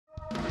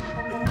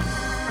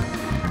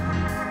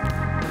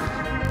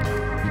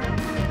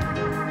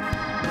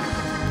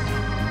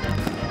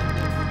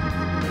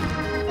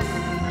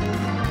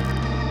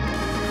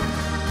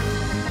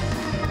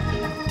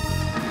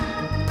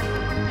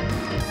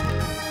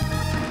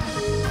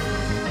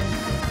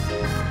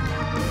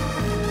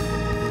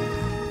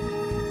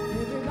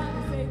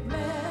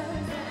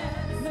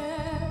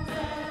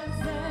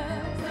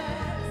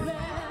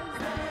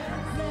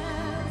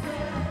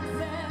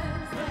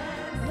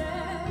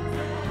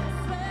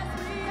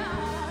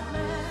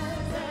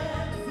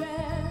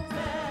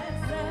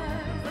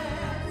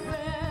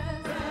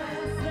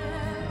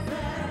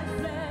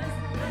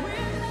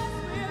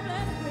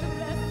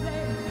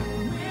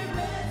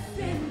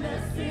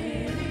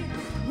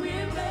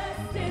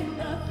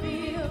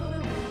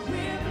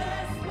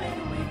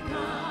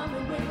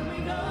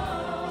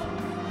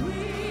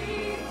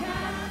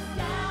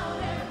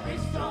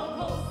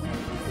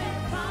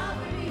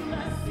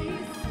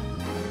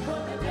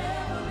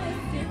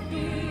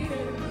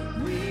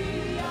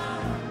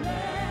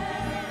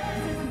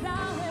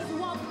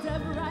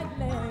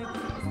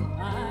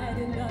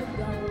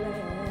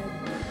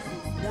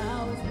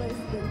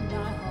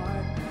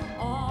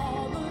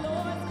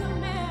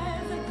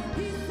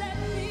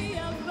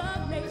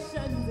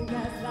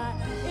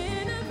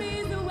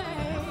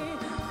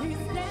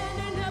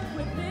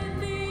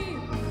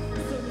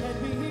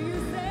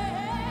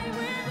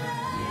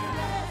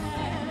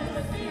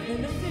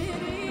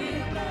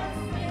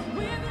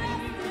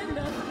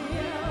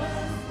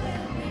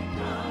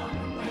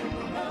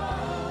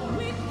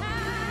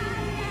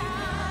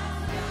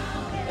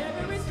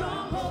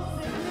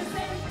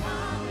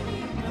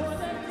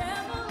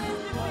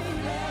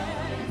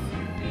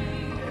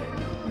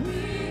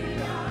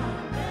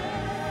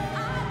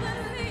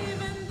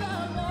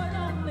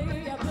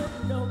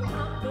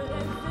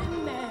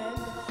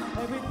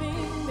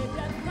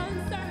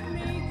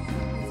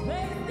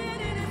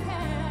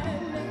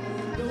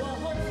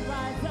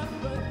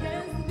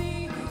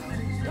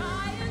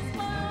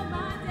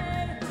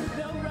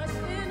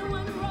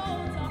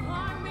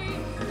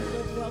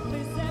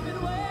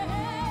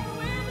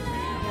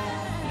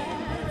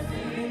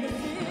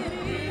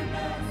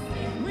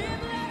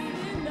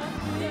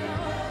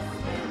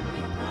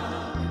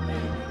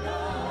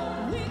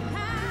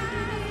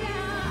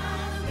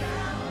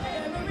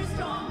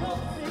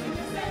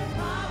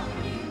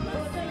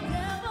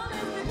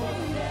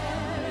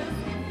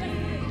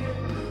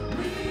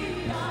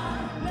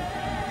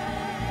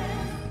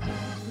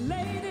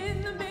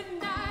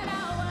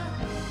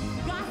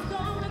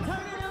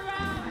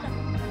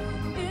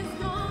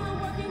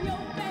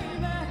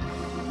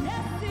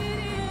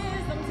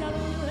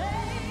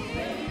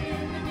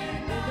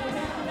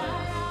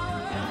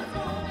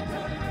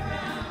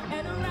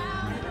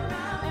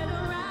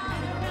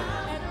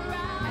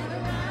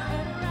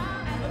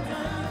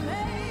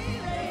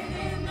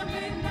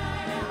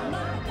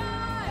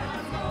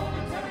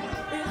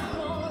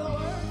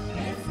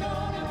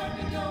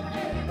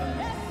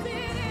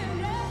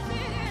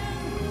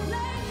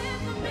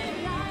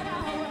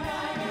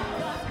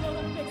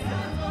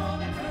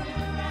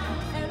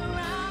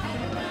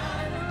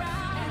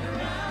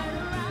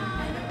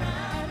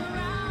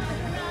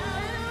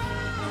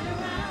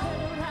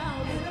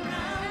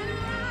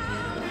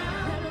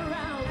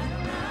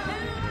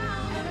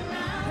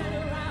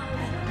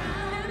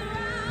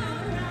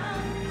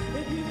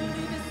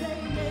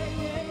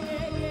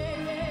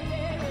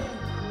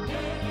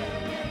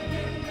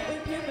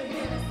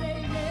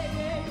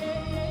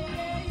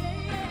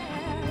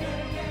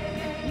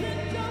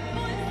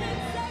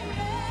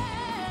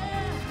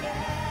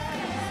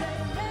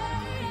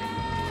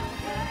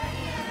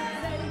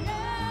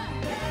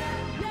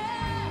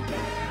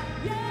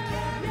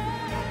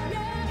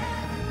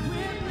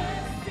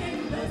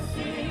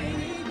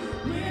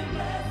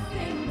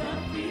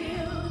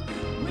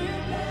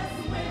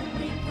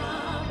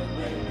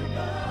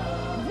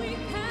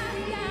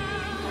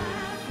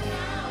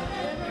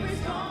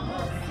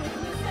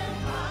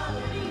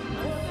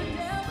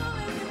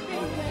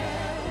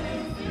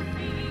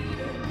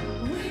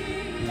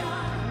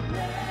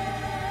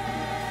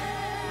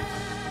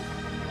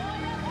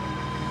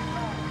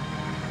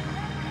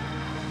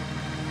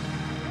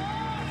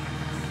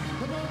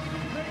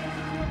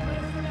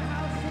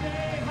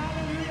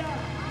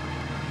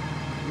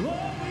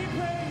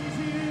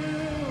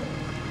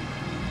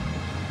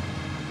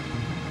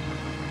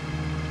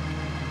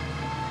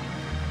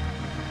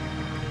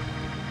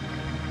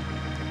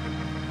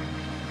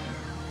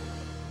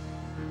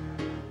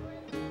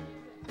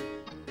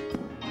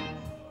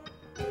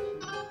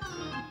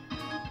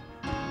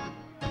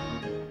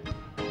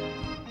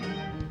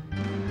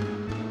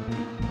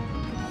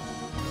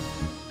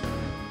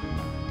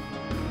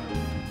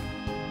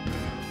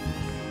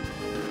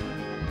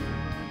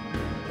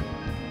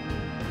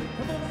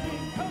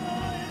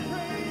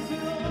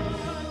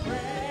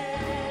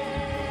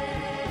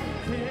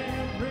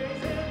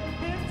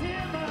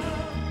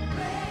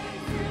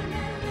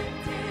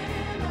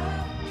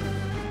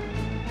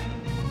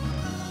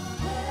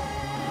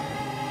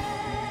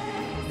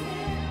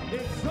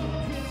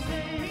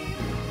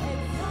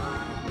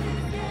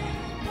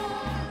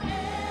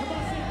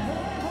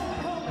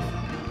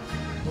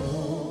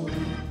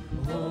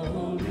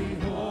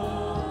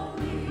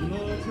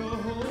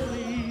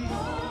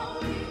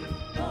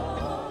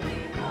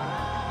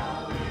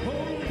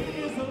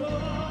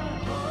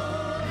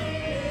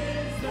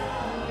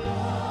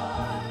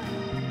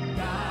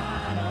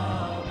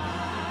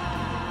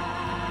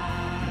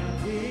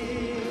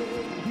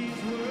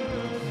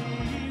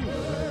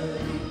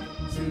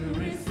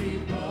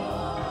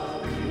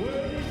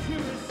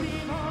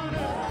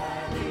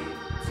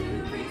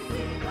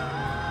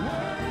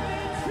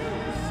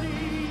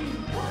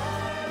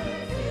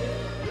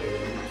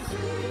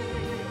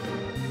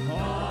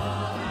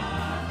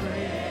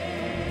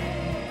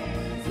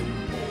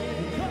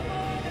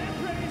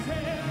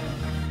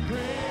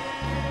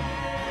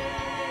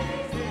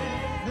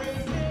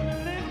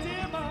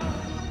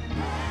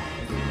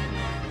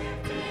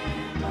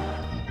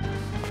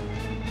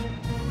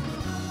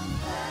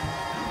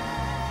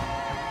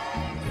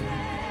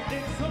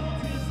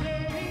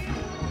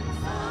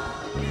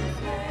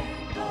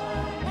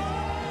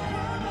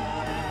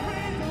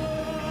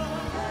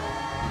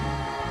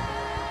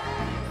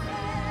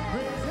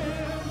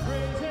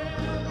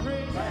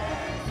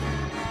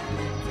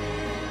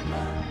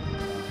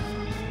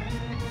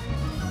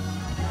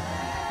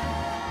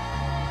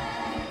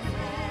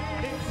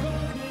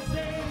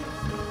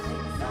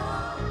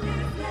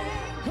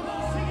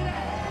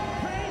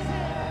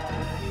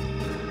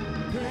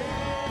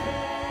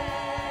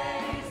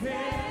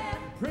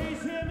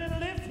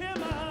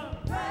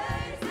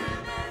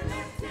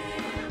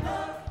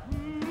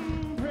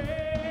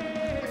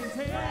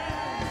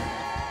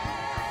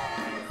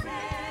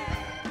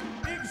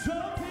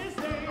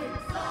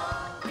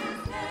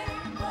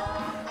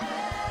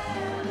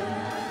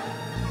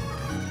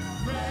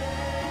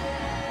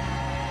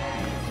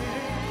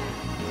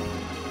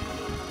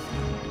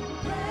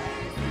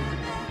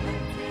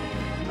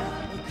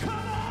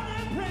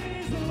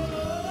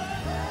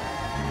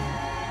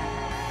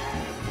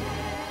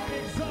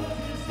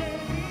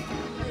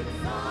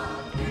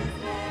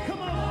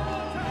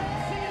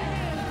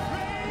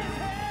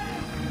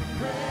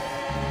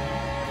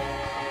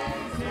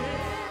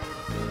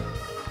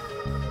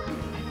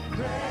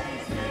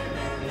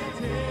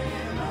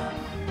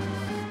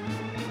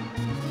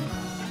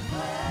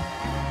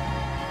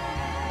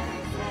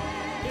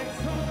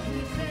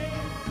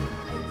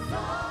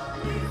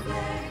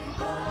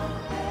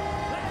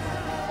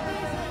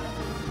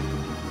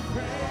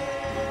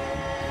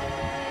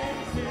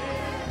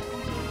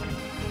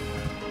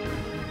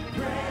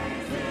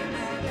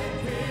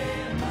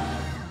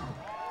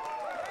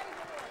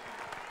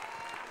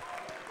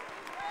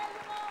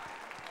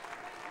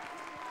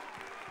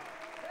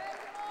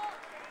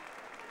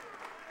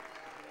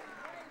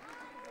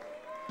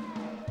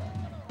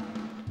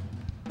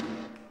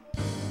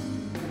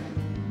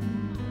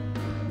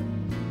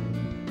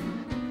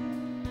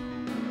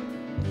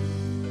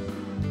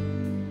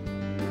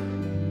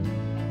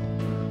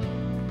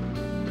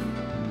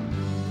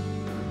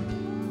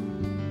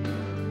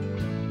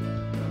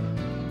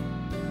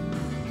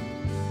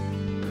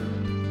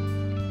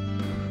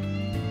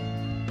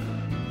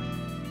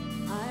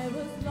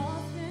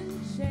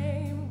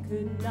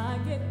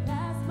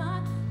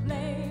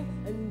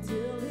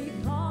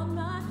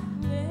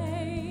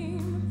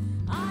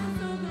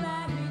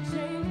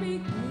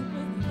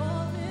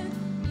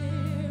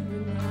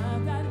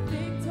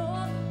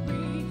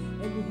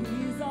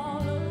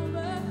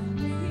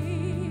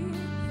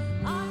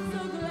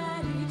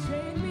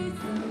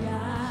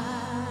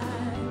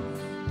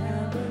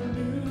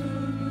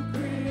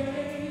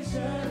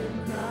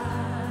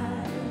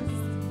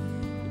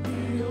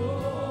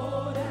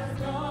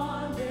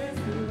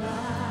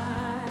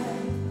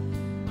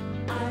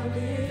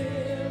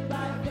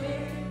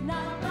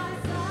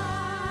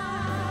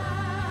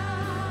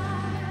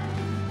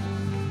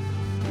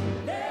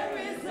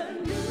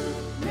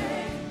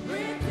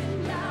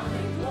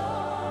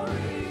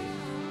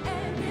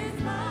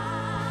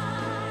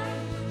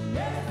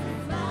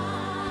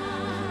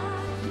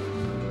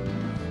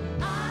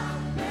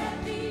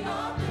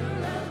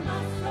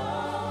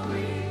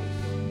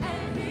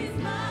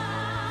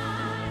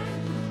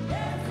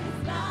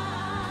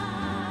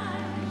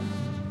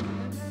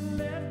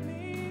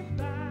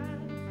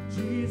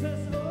Jesus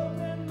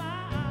opened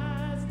my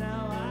eyes,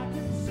 now I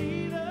can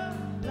see the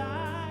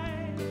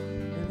light.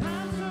 And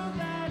I'm so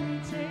glad he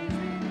changed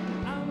me,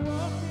 I'm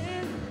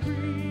walking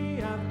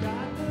free. I've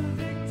got the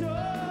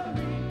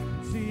victory,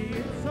 see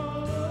it's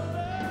all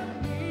over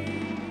me.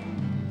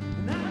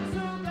 And I'm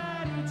so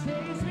glad he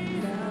changed me,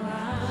 now I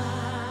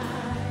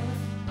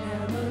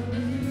am a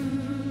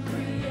new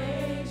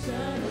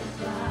creation of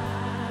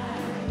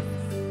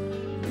Christ.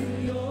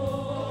 The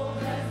old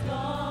has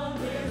gone,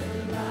 there's a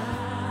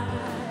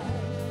light.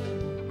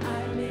 I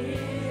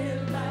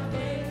live by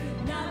faith,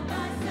 not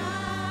by sight.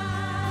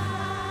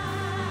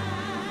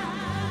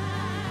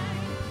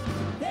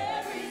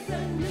 There is a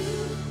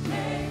new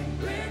name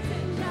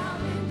written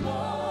down in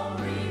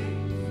glory,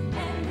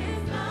 and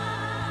it's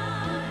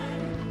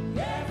mine.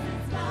 Yes,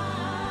 it's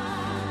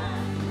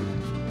mine.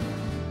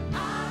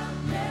 I've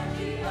met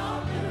the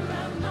author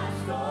of my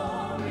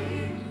story,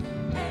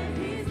 and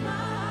he's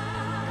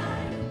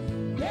mine.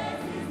 Yes,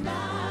 he's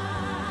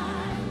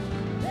mine.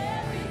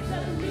 There is a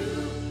new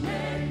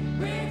name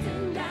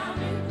written down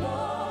in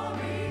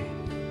glory,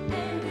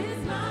 and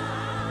it's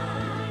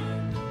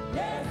mine.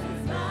 Yes,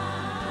 it's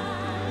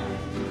mine.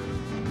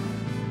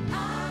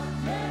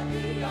 I've met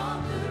the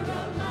author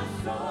of my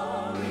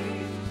story,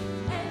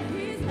 and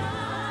he's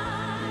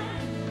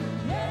mine.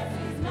 Yes,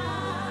 he's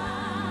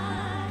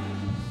mine.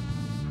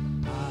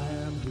 I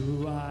am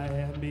who I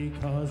am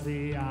because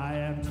the I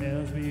am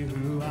tells me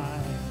who I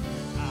am.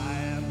 I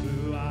am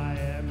who I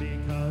am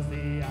because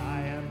the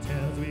I am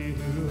tells me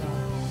who I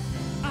am.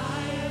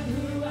 I am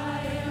who I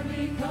am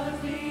because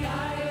the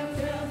I am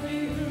tells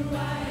me who I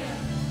am.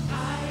 I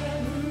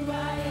am who I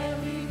am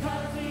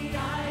because the I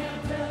am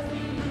tells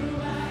me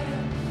who I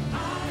am. I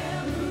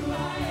am who I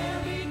am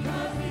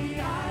because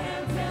the I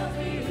am tells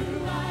me who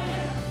I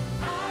am.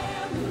 I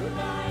am who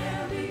I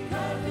am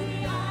because the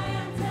I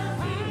am tells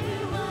me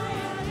who I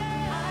am.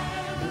 I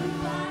am who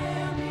I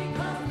am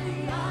because the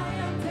I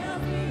am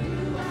tells me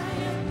who I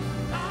am.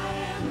 I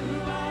am who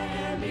I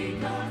am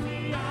because the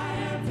I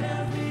am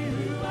tells me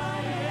who I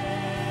am.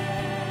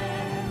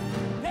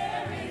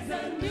 There is a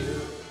new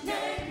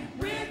name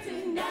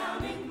written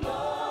down in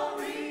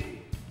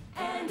glory,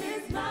 and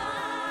it's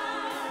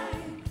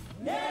mine.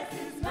 Yes,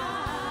 it's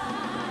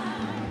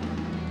mine.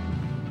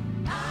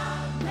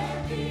 I've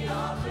met the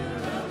author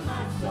of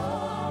my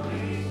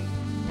story,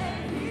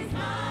 and he's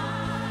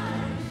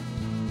mine.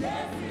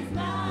 Yes, he's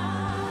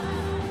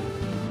mine.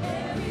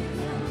 There is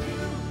a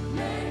new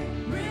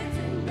name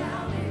written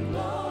down in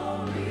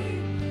glory,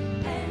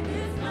 and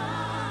it's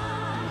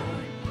mine.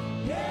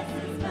 Yes,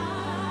 it's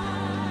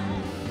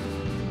mine.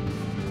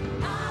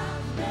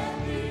 I've met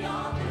the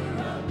author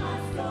of my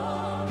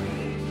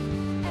story,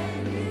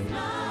 and he's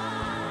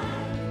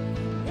mine.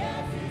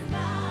 Yes, he's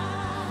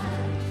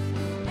mine.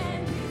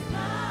 And he's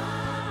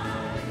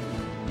mine.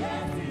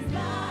 Yes, he's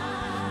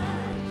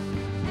mine.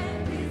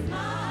 And he's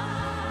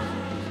mine.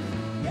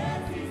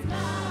 Yes, he's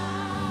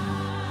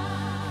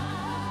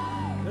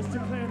mine. Let's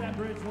declare that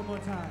bridge one more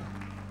time.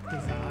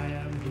 'Cause I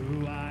am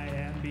who I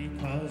am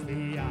because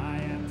the I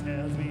am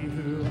tells me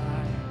who I am.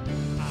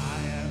 I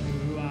am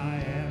who I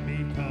am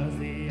because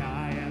the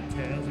I am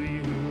tells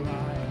me who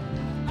I am.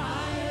 I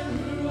am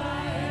who I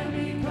am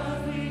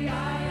because the I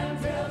am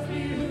tells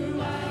me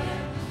who I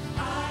am. I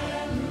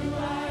am who I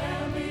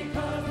am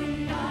because the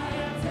I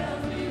am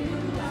tells me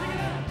who I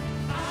am.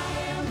 I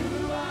am who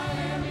I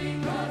am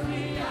because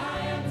the I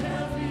am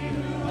tells me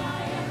who I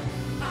am.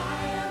 I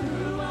am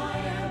who I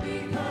am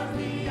because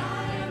the I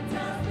am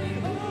tells me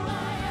who I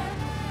am.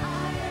 I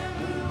am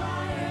who I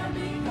am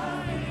because the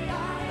I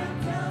am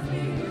tells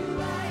me who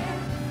I am.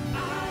 I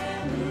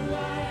am who I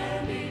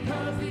am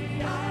because the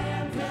I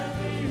am tells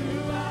me who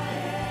I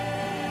am.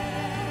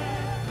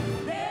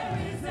 There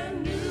is a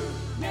new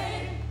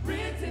name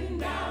written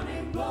down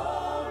in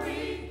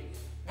glory,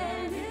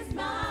 and it's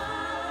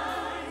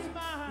mine.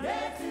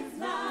 Yes, it's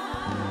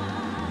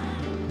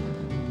mine.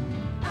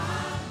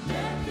 I've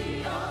met the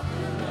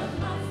author of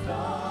my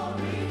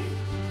story,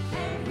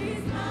 and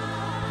he's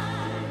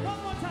mine. One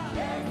more time.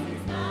 Yes,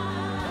 he's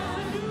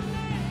mine.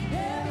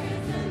 There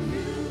is a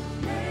new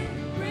name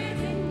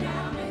written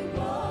down in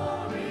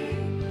glory,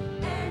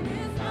 and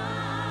it's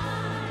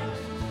mine.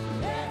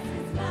 Yes,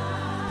 it's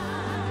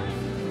mine.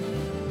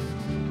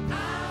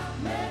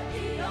 I've met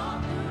the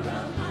author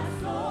of my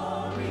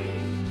story,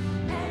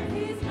 and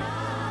he's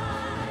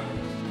mine.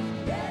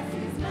 Yes,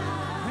 he's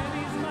mine. And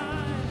he's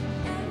mine.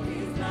 And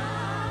he's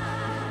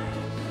mine.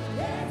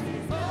 Yes,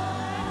 he's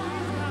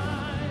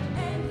mine.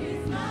 And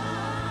he's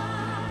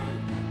mine.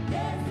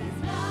 Yes, he's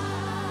mine.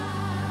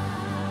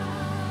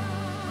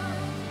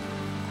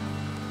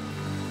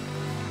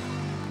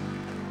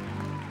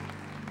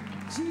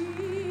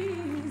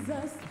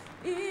 Jesus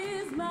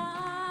is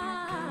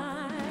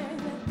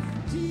mine.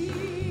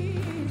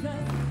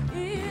 Jesus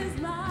is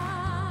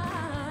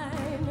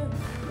mine.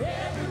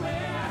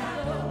 Everywhere I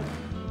go,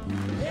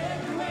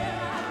 everywhere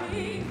I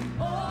be,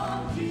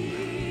 oh,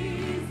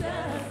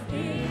 Jesus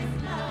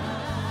is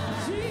mine.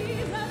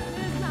 Jesus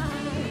is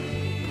mine.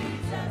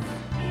 Jesus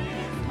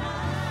is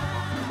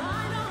mine.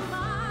 Mine, oh,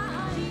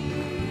 mine.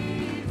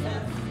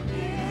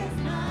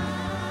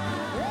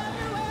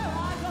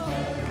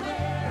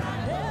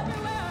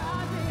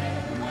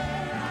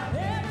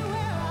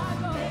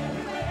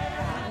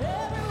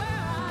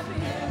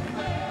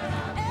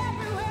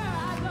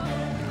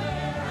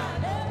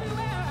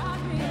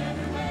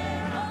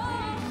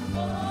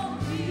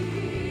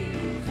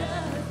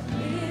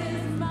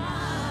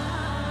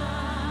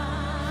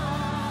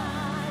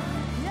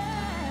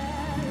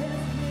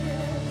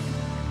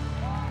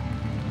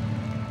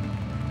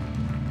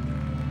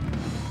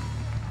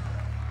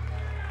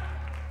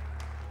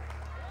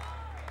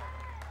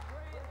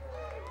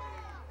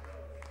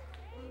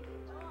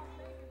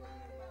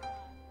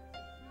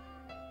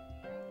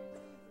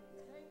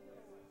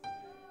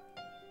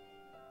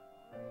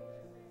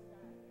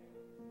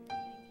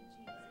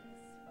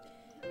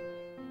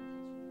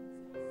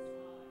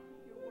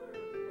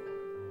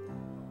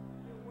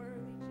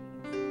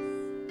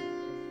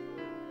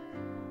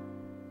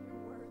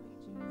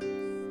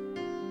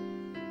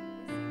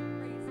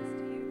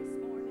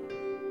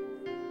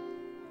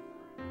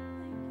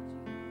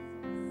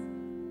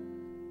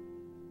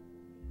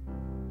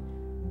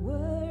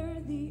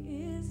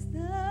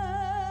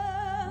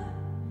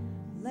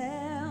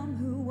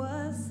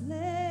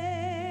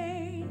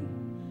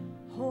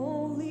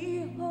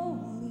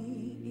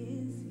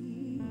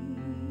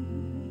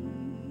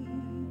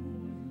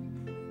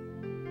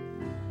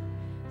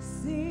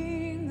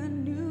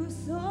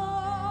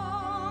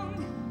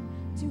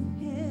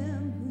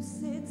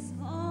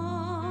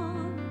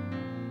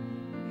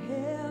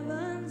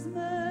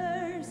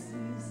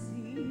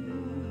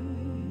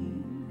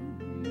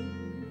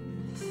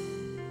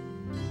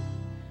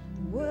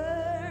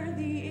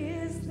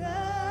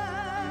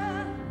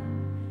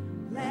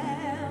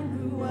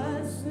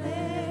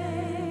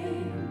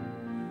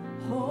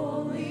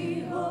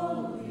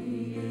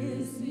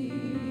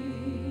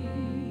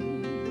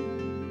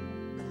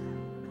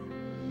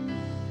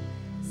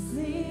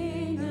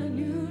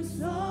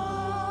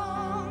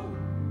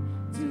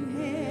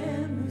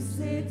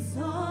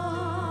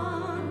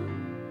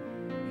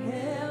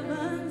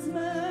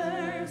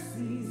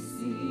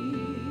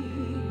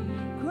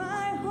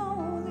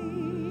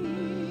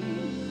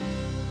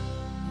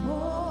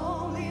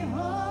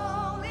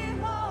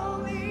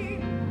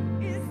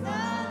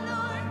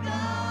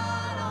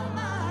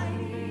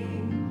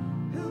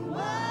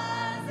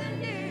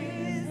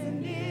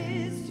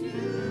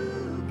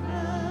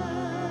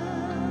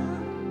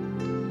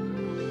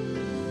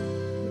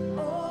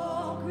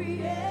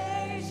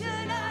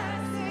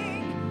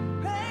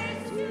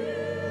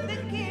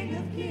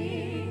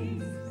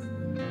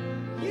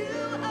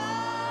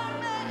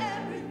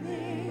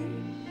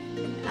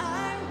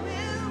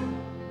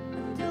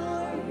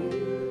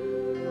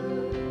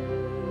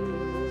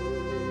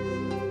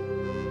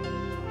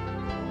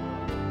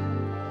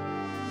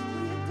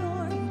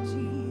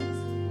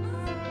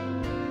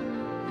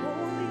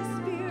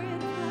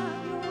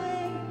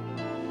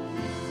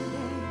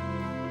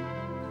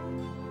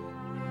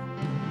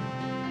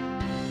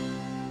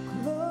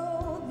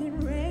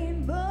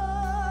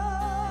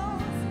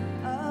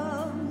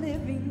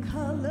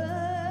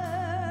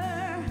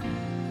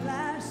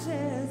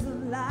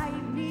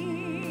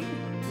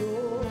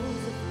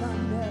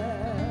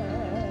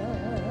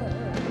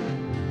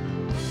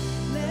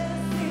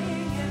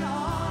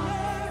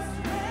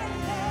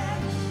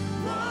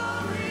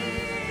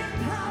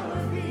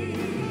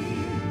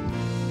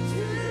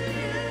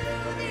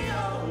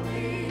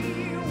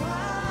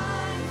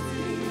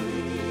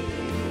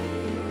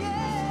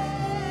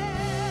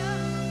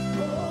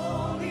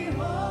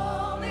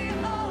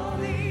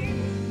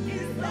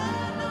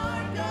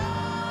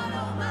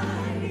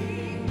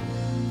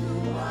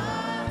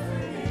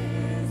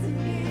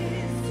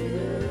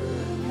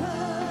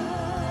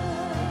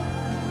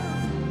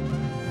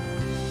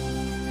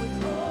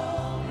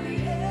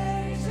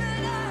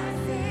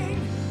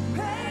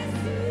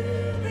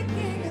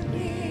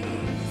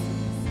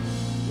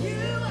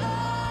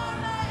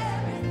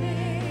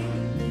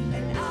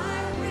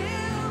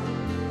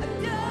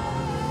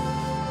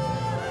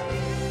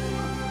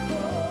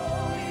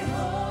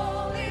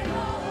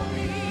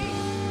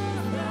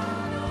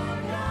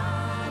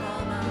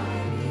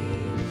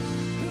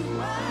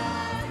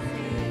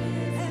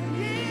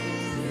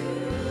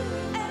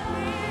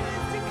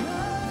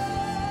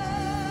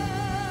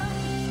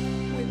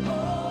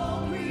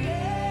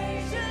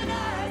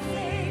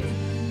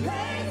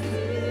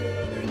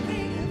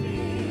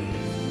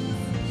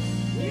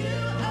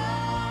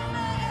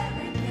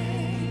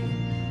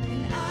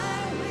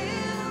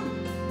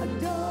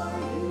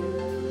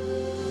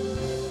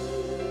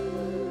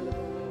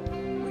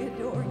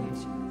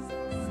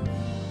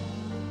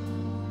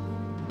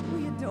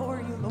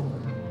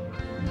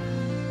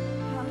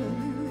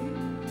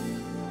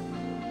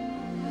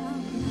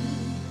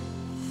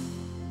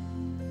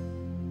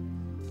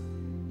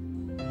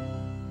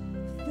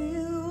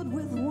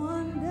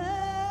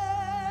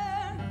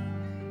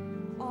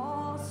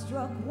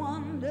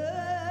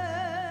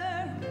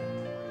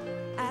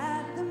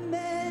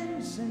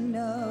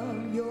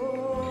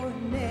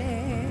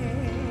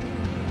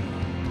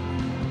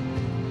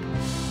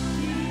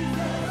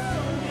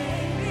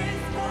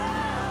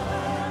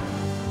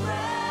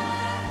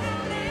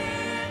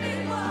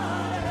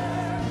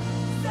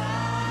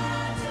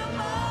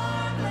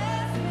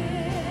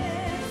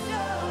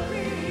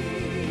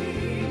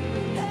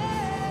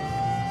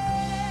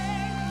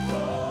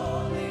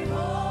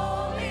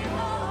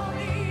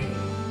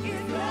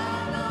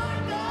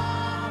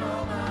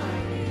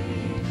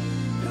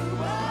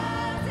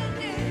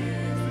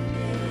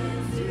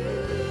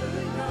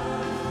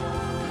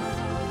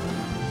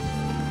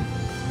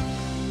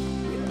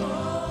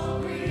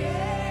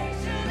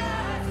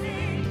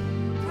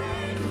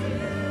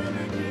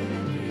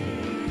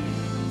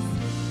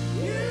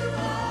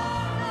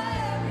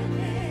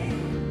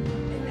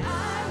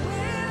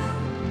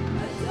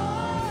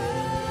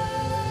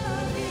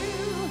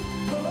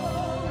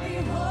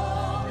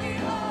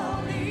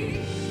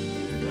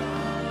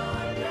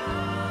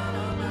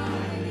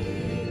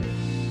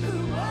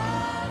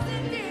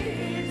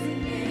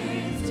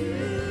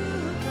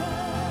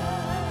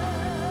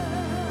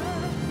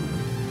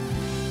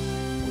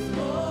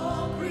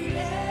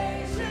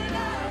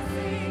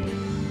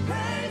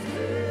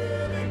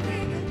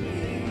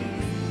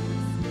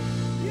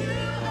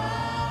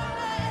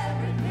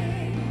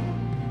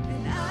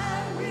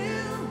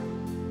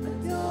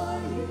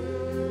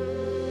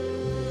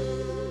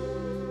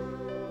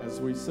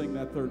 we sing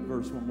that third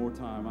verse one more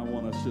time, I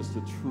want us just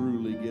to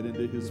truly get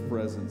into his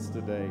presence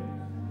today.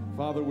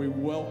 Father, we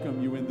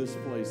welcome you in this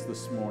place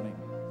this morning.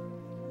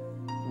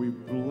 We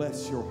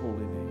bless your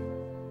holy name.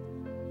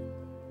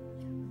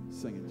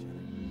 Sing it,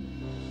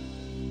 Jenny.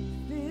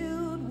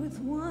 Filled with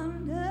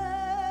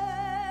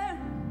wonder,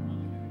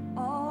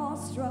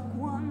 awestruck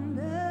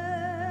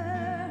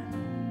wonder,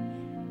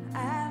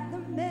 at the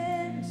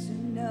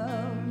mention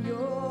of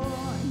your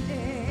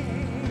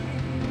name.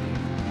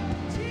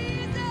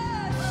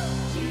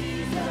 Jesus,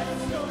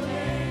 Jesus, your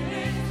name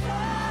is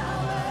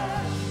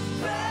power,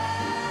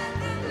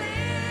 breath of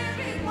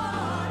living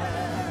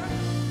water,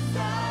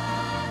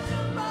 such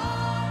a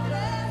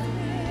marvelous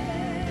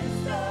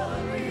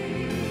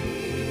mystery.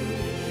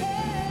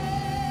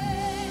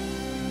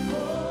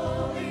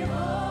 Holy,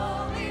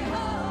 holy,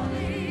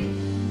 holy,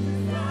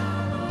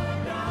 thou Lord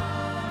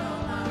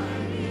God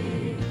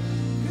Almighty,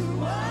 who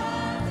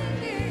was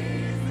and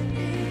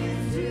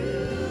is to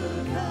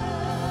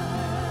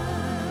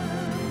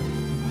come.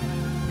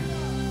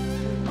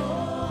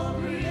 All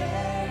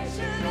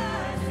creation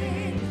I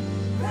sing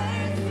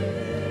praise to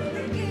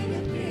the King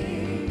of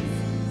Kings.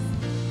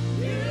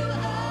 You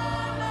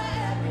are my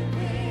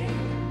everything,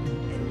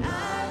 and I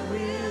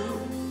will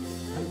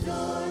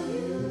adore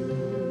you.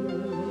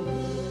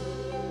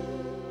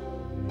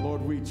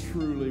 Lord, we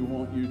truly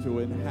want you to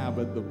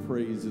inhabit the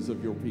praises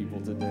of your people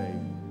today.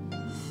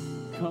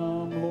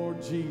 Come,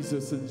 Lord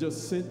Jesus, and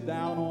just sit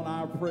down on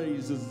our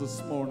praises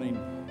this morning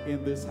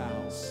in this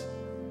house.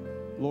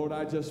 Lord,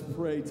 I just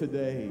pray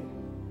today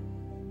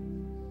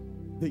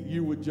that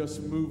you would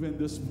just move in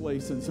this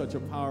place in such a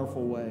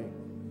powerful way.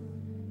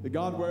 That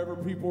God, wherever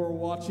people are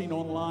watching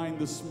online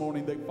this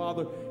morning, that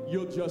Father,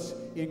 you'll just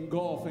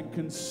engulf and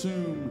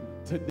consume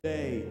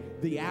today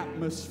the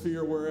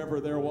atmosphere wherever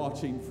they're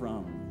watching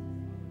from.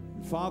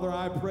 Father,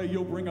 I pray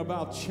you'll bring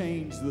about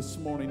change this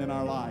morning in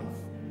our life.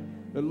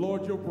 That,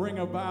 Lord, you'll bring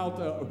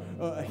about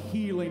a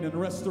healing and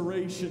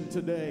restoration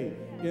today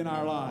in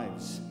our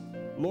lives.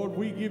 Lord,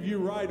 we give you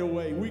right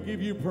away. We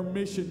give you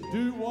permission.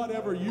 Do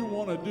whatever you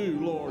want to do,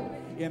 Lord,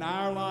 in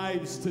our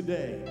lives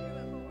today.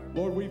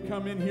 Lord, we've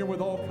come in here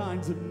with all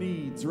kinds of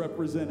needs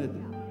represented.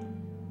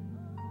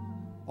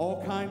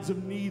 All kinds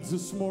of needs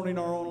this morning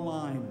are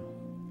online.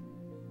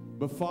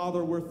 But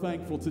Father, we're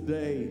thankful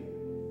today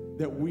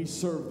that we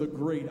serve the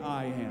great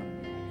I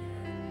Am.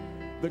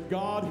 The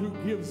God who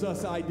gives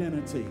us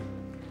identity.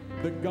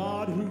 The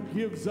God who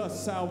gives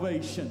us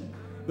salvation.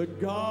 The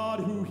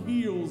God who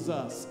heals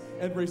us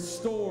and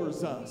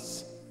restores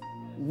us.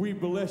 We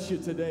bless you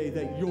today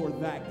that you're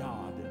that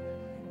God,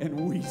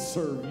 and we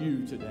serve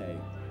you today.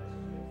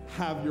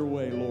 Have your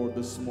way, Lord,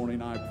 this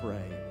morning, I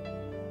pray.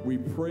 We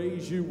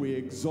praise you, we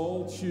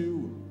exalt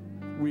you,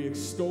 we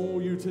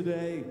extol you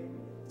today,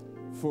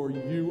 for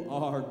you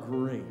are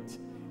great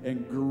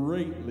and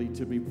greatly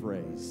to be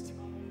praised.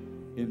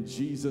 In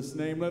Jesus'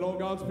 name, let all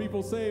God's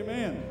people say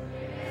amen.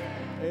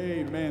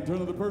 Amen. Amen. Turn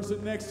to the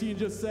person next to you and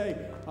just say,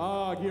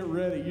 get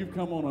ready. You've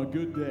come on a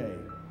good day.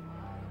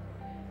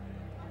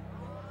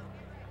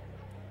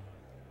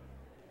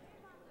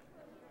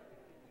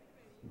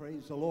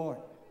 Praise the Lord.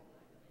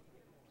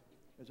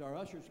 As our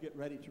ushers get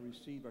ready to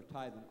receive our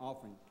tithe and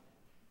offering,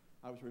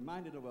 I was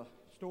reminded of a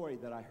story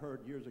that I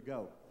heard years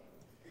ago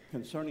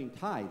concerning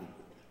tithing.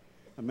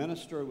 A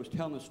minister was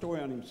telling a story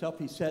on himself.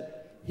 He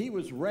said he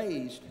was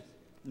raised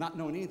not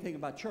knowing anything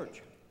about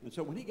church. And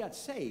so when he got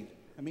saved,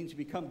 that means he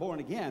become born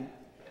again,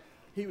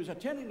 he was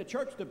attending a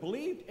church that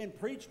believed and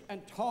preached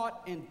and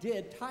taught and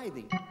did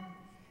tithing.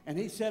 And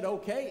he said,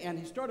 okay, and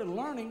he started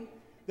learning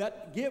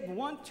that give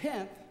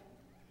 1/10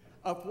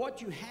 of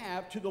what you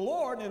have to the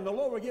Lord, and the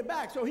Lord will give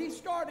back. So he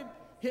started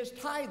his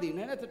tithing,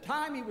 and at the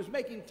time he was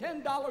making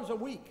 $10 a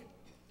week.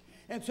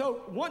 And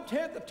so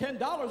 1/10 of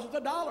 $10 is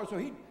 $1, so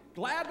he'd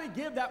gladly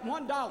give that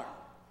 $1.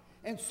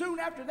 And soon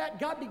after that,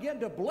 God began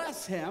to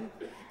bless him,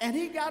 and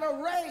he got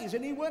a raise,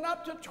 and he went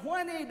up to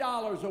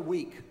 $20 a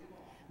week.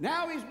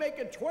 Now he's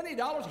making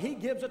 $20. He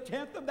gives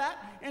 1/10 of that,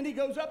 and he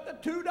goes up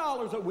to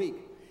 $2 a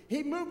week.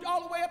 He moved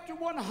all the way up to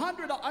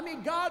 $100. I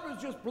mean, God was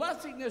just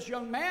blessing this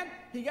young man.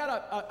 He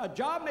got a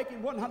job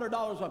making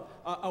 $100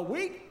 a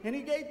week, and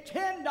he gave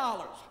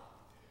 $10.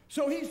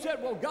 So he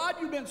said, well, God,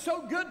 you've been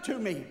so good to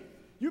me.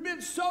 You've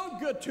been so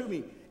good to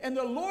me. And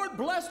the Lord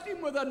blessed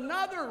him with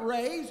another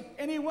raise,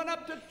 and he went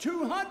up to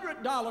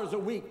 $200 a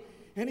week.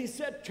 And he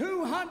said,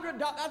 $200,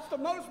 that's the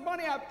most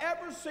money I've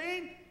ever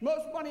seen,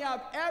 most money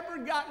I've ever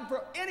gotten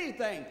for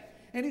anything.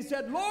 And he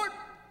said, Lord,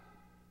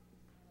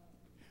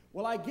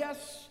 well, I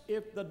guess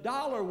if the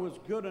dollar was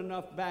good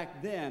enough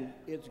back then,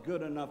 it's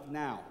good enough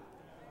now.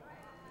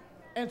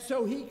 And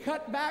so he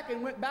cut back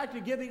and went back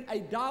to giving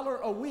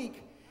 $1 a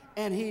week,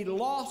 and he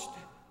lost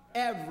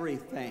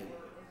everything.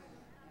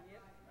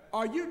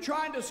 Are you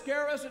trying to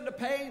scare us into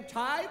paying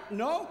tithe?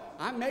 No,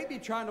 I may be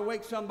trying to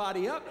wake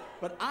somebody up,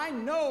 but I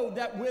know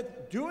that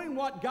with doing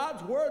what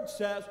God's word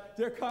says,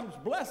 there comes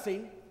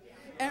blessing.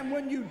 And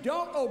when you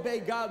don't obey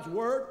God's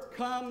word,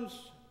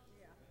 comes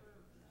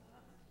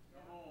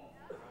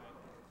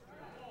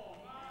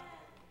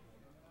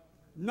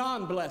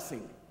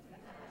non-blessing.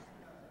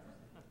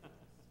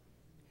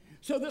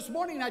 So this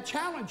morning I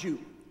challenge you.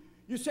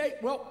 You say,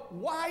 well,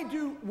 why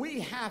do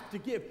we have to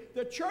give?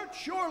 The church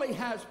surely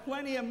has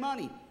plenty of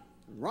money.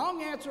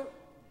 Wrong answer.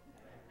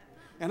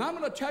 And I'm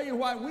going to tell you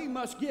why we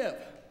must give.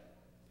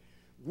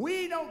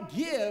 We don't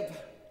give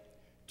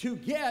to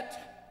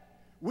get,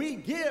 we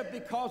give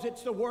because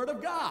it's the Word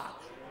of God.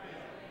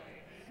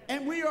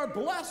 And we are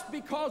blessed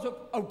because of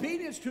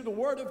obedience to the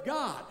Word of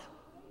God.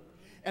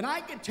 And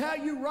I can tell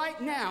you right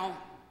now,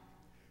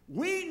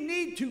 we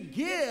need to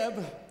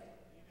give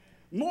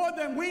more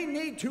than we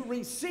need to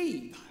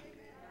receive.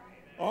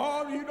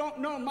 Oh, you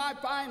don't know my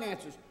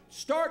finances.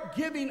 Start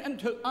giving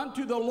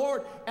unto the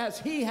Lord as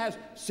He has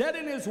said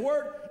in His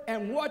Word,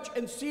 and watch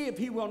and see if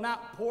He will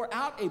not pour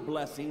out a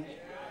blessing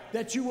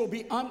that you will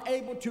be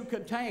unable to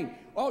contain.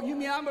 Oh, you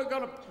mean I'm going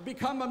to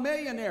become a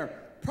millionaire?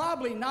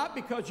 Probably not,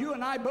 because you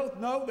and I both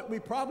know that we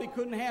probably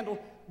couldn't handle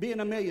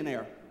being a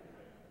millionaire.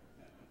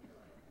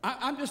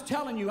 I'm just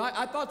telling you,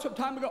 I thought some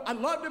time ago, I'd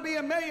love to be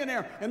a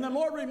millionaire. And the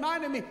Lord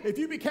reminded me, if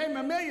you became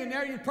a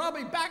millionaire, you'd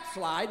probably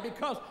backslide,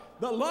 because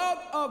the love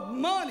of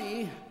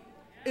money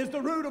is the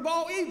root of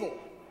all evil.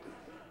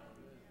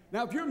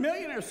 Now, if you're a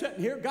millionaire sitting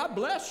here, God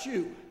bless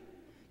you.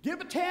 Give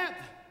a tenth.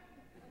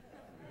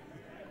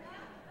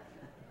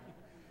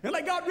 And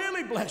let God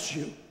really bless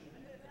you.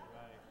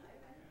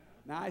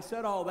 Now, I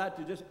said all that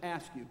to just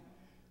ask you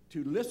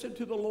to listen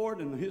to the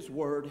Lord and His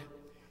Word.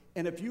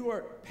 And if you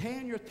are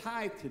paying your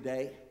tithe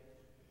today,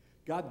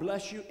 God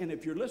bless you. And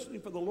if you're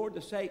listening for the Lord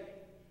to say,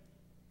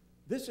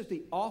 this is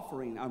the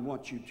offering I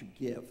want you to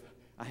give.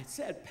 I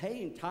said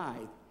paying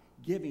tithe,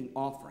 giving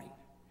offering.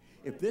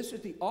 If this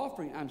is the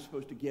offering I'm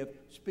supposed to give,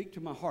 speak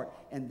to my heart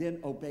and then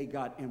obey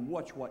God and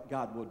watch what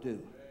God will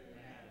do.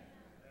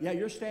 Yeah,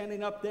 you're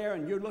standing up there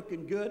and you're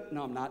looking good.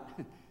 No, I'm not.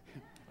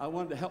 I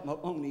wanted to help my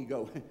own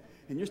ego.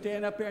 And you're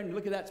standing up there and you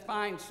look at that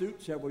fine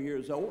suit, several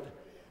years old.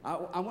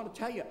 I want to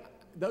tell you,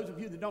 those of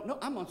you that don't know,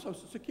 I'm on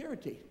Social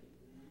Security.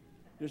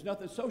 There's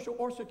nothing social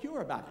or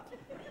secure about it.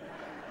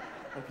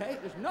 Okay?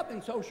 There's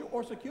nothing social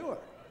or secure.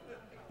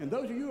 And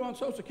those of you on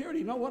Social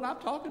Security know what I'm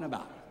talking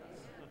about.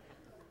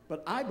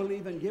 But I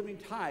believe in giving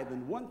tithe.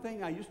 And one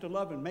thing I used to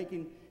love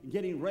in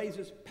getting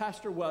raises,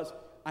 Pastor, was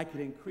I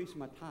could increase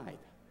my tithe.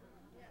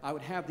 I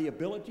would have the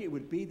ability, it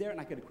would be there, and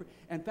I could increase.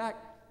 In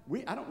fact,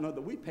 I don't know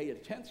that we paid a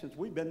tenth since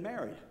we've been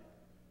married.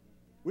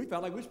 We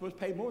felt like we were supposed to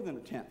pay more than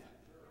a tenth.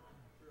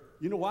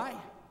 You know why?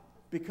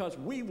 Because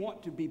we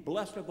want to be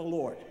blessed of the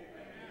Lord.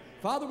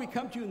 Father, we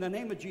come to you in the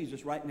name of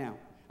Jesus right now.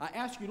 I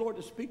ask you, Lord,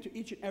 to speak to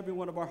each and every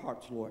one of our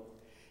hearts, Lord.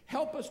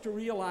 Help us to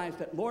realize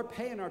that, Lord,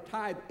 paying our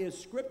tithe is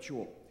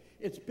scriptural.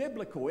 It's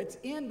biblical. It's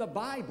in the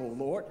Bible,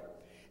 Lord.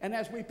 And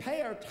as we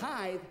pay our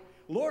tithe,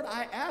 Lord,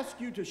 I ask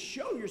you to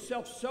show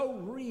yourself so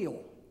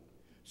real.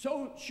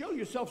 Show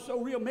yourself so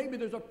real. Maybe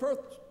there's a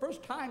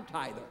first-time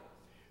tither.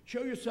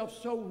 Show yourself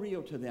so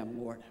real to them,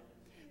 Lord,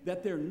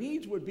 that their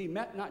needs would be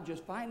met, not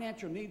just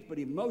financial needs, but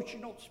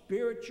emotional,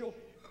 spiritual,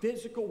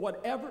 physical,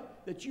 whatever,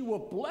 that you will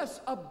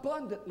bless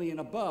abundantly and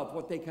above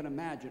what they can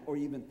imagine or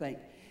even think.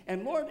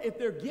 And Lord, if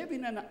they're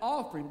giving an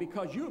offering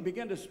because you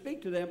begin to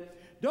speak to them,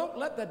 don't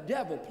let the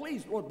devil,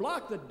 please, Lord,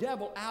 block the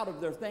devil out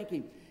of their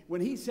thinking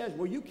when he says,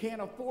 well, you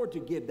can't afford to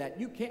give that.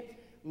 You can't.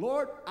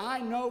 Lord, I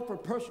know from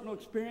personal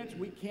experience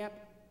we can't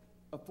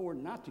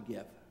afford not to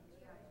give.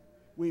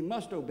 We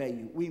must obey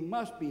you. We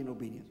must be in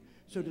obedience.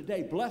 So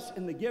today, bless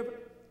in the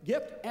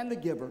gift and the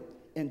giver.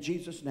 In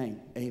Jesus' name,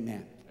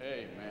 amen.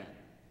 Amen.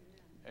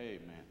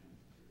 Amen.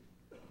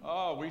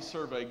 Oh, we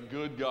serve a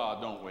good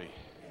God, don't we?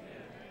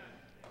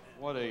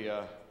 What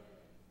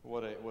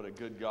a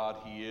good God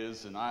He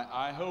is. And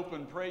I hope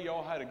and pray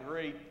y'all had a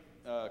great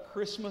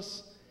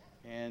Christmas.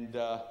 And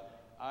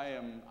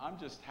I'm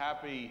just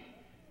happy.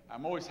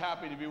 I'm always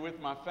happy to be with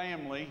my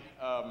family.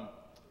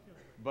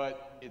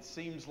 But it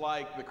seems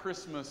like the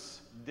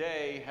Christmas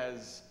day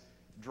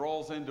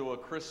draws into a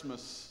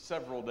Christmas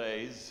several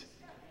days.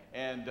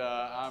 And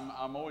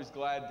I'm always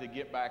glad to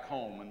get back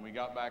home. And we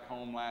got back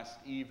home last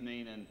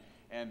evening,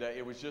 and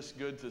it was just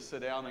good to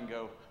sit down and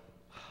go,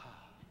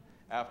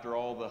 after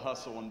all the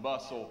hustle and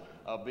bustle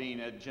of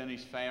being at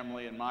Jenny's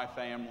family and my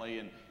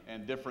family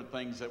and different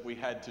things that we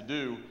had to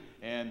do.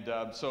 And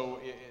so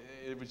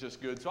it was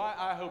just good. So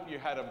I hope you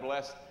had a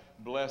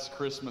blessed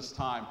Christmas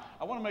time.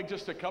 I want to make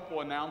just a couple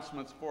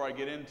announcements before I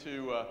get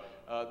into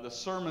the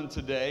sermon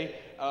today.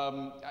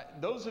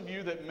 Those of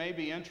you that may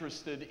be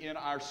interested in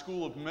our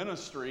School of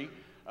Ministry,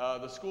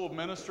 the School of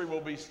Ministry will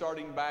be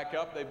starting back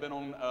up. They've been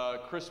on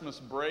Christmas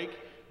break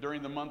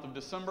during the month of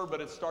December,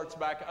 but it starts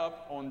back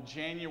up on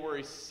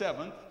January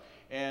 7th.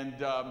 And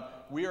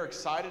we are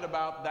excited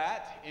about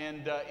that.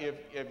 And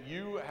if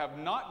you have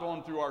not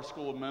gone through our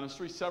School of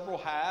Ministry, several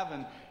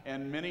have,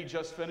 and many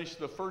just finished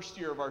the first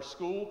year of our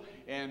school.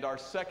 And our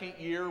second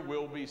year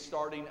will be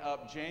starting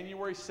up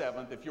January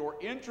 7th. If you're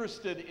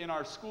interested in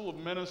our School of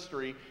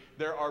Ministry,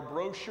 there are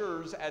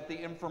brochures at the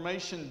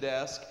information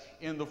desk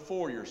in the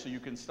foyer. So you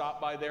can stop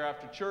by there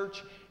after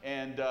church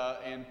and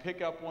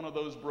pick up one of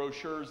those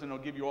brochures, and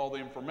it'll give you all the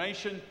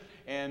information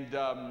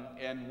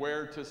and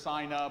where to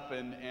sign up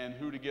and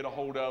who to get a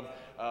hold of.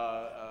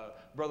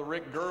 Brother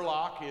Rick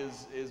Gerlach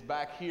is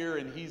back here,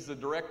 and he's the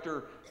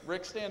director.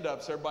 Rick, stand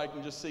up so everybody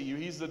can just see you.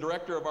 He's the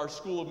director of our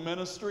School of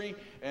Ministry,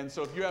 and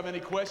so if you have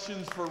any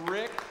questions for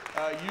Rick,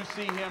 you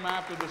see him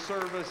after the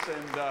service,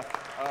 and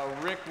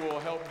Rick will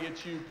help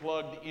get you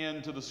plugged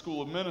into the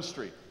School of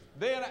Ministry.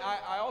 Then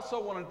I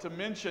also wanted to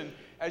mention,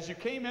 as you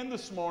came in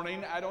this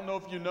morning, I don't know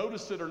if you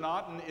noticed it or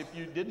not, and if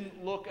you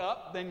didn't look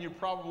up, then you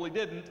probably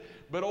didn't,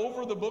 but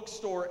over the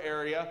bookstore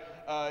area,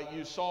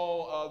 you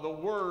saw the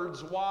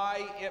words,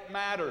 "Why It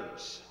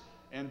Matters"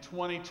 in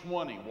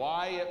 2020,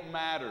 why it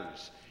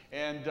matters.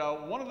 And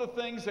one of the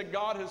things that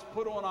God has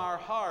put on our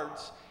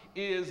hearts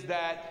is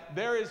that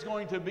there is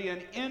going to be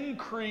an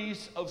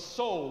increase of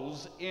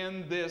souls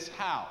in this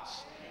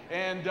house.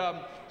 And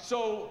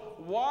so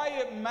why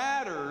it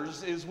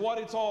matters is what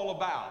it's all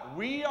about.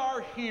 We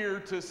are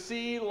here to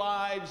see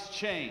lives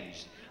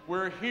changed.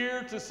 We're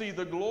here to see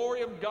the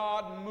glory of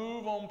God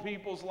move on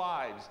people's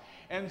lives.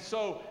 And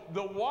so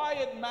the Why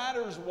It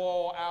Matters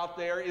wall out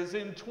there is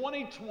in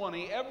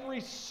 2020,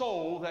 every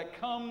soul that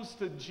comes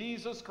to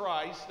Jesus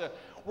Christ,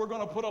 we're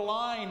going to put a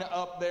line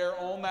up there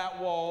on that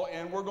wall,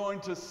 and we're going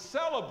to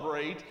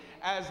celebrate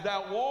as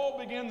that wall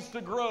begins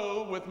to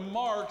grow with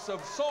marks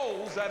of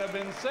souls that have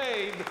been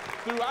saved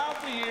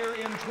throughout the year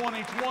in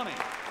 2020.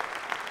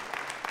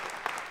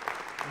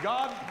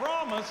 God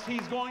promised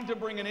He's going to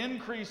bring an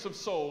increase of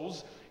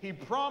souls. He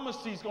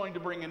promised He's going to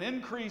bring an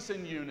increase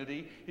in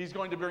unity. He's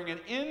going to bring an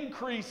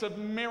increase of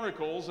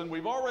miracles, and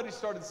we've already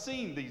started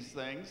seeing these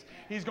things.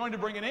 He's going to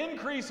bring an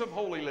increase of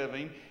holy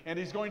living, and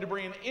He's going to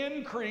bring an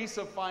increase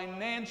of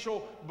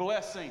financial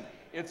blessing.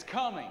 It's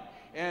coming.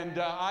 And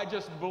I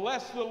just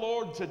bless the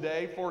Lord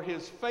today for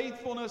His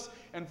faithfulness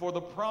and for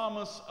the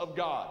promise of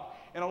God.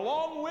 And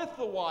along with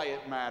the Why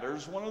It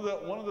Matters, one of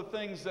the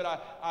things that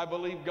I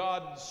believe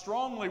God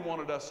strongly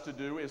wanted us to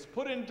do is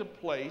put into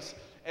place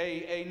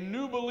a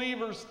new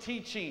believers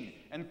teaching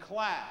and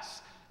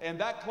class. And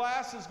that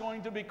class is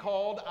going to be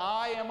called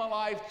I Am a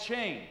Life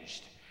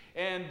Changed.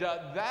 And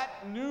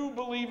that new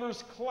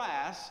believers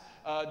class,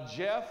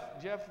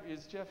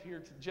 is Jeff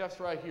here? Jeff's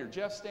right here.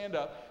 Jeff, stand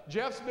up.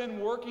 Jeff's been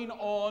working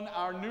on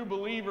our new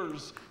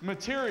believers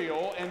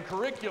material and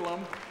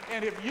curriculum.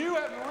 And if you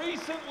have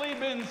recently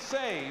been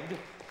saved,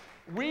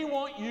 we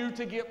want you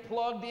to get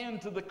plugged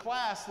into the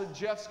class that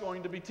Jeff's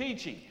going to be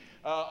teaching.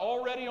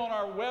 Already on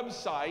our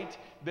website,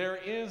 there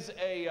is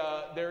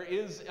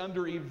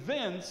under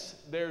events,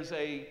 there's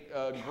a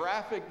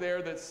graphic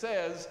there that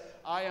says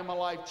I Am a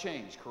Life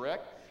Changed,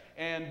 correct?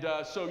 And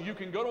so you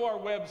can go to our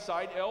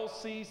website,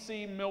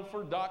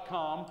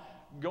 lccmilford.com,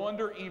 go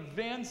under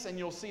events, and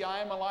you'll see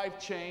I Am a Life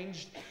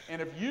Changed.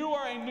 And if you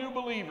are a new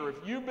believer, if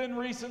you've been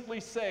recently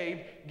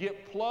saved,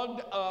 get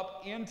plugged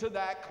up into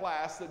that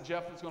class that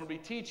Jeff is going to be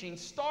teaching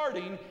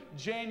starting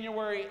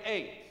January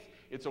 8th.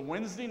 It's a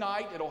Wednesday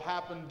night. It'll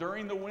happen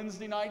during the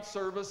Wednesday night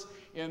service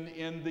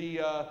in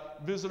the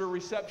visitor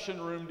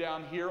reception room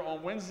down here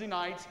on Wednesday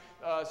nights.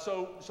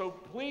 So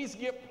please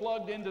get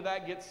plugged into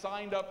that. Get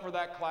signed up for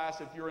that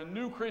class. If you're a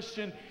new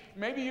Christian,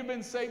 maybe you've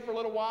been saved for a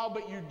little while,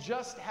 but you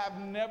just have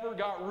never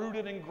got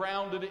rooted and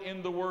grounded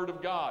in the Word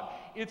of God.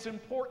 It's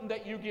important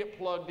that you get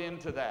plugged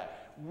into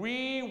that.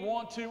 We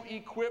want to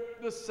equip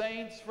the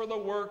saints for the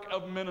work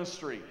of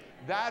ministry.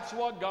 That's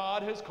what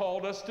God has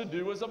called us to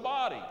do as a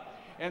body.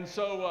 And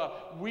so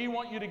we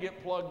want you to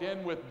get plugged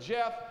in with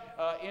Jeff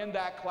in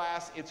that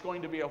class. It's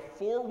going to be a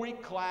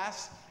 4-week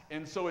class,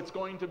 and so it's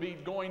going to be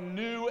going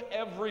new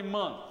every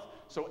month.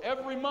 So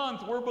every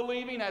month we're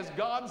believing as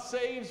God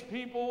saves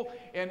people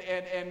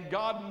and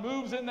God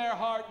moves in their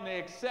heart and they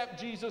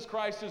accept Jesus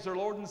Christ as their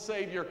Lord and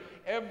Savior,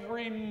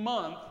 every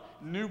month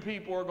new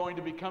people are going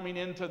to be coming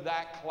into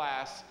that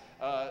class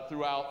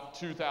throughout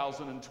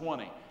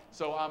 2020.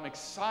 So I'm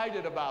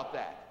excited about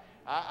that.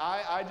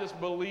 I just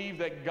believe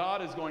that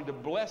God is going to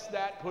bless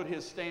that, put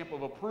His stamp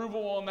of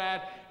approval on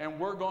that, and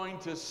we're going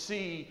to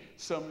see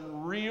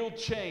some real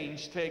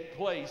change take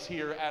place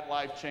here at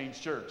Life Change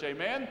Church.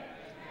 Amen?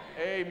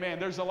 Amen.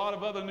 There's a lot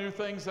of other new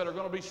things that are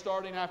going to be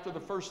starting after the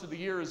first of the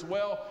year as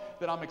well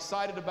that I'm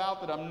excited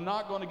about that I'm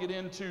not going to get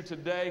into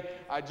today.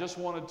 I just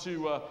wanted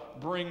to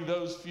bring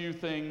those few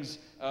things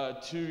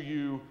to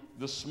you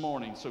this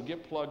morning. So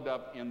get plugged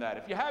up in that.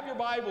 If you have your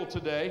Bible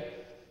today,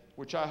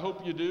 which I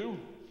hope you do,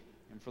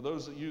 and for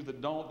those of you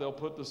that don't, they'll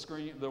put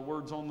the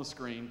words on the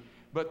screen.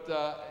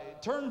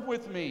 But turn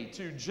with me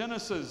to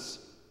Genesis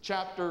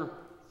chapter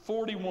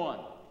 41.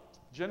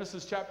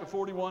 Genesis chapter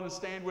 41, and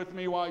stand with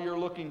me while you're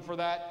looking for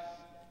that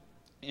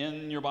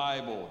in your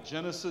Bible.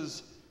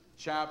 Genesis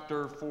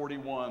chapter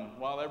 41.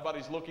 While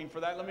everybody's looking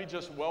for that, let me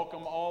just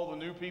welcome all the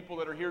new people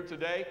that are here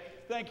today.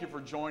 Thank you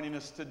for joining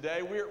us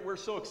today. We're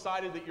so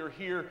excited that you're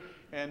here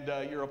and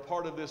you're a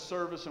part of this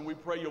service, and we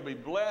pray you'll be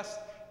blessed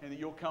and that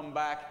you'll come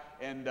back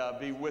and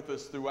be with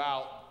us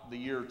throughout the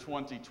year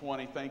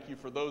 2020. Thank you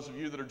for those of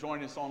you that are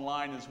joining us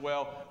online as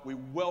well. We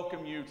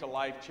welcome you to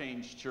Life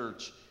Change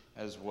Church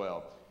as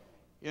well.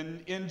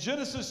 In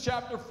Genesis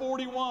chapter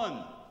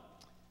 41,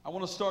 I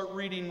want to start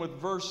reading with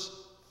verse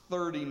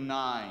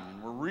 39.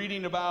 And we're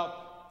reading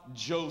about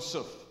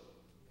Joseph.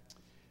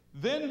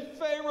 Then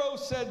Pharaoh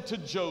said to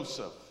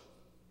Joseph,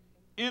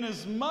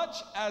 "Inasmuch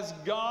as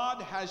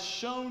God has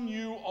shown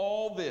you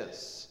all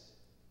this,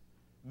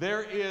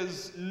 there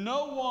is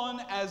no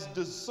one as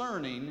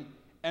discerning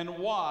and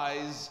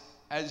wise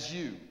as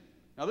you."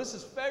 Now this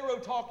is Pharaoh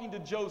talking to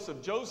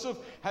Joseph. Joseph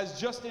has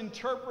just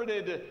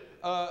interpreted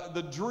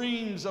the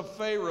dreams of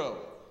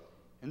Pharaoh.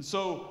 And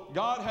so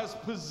God has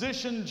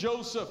positioned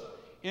Joseph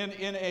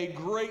in a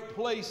great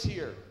place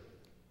here.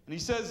 And he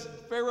says,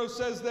 Pharaoh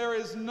says, "There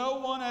is no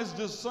one as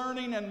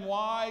discerning and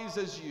wise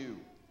as you.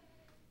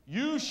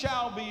 You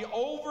shall be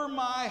over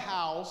my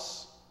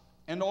house,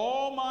 and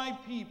all my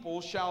people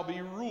shall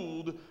be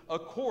ruled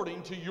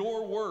according to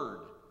your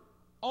word.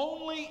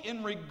 Only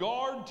in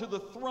regard to the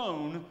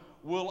throne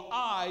will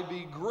I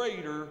be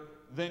greater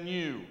than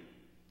you."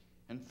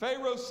 And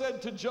Pharaoh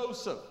said to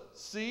Joseph,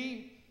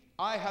 "See,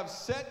 I have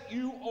set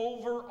you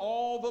over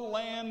all the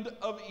land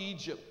of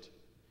Egypt."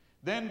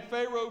 Then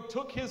Pharaoh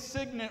took his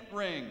signet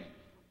ring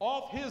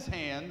off his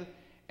hand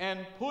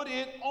and put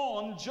it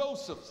on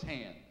Joseph's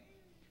hand.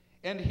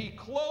 And he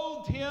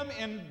clothed him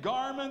in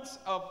garments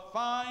of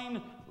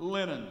fine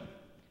linen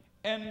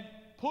and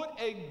put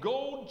a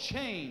gold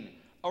chain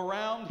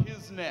around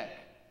his neck.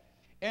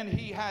 And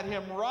he had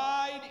him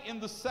ride in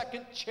the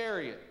second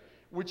chariot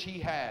which he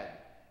had.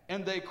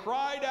 And they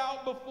cried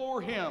out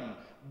before him,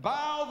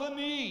 "Bow the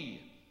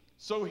knee."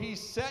 So he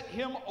set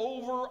him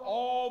over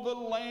all the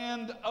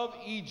land of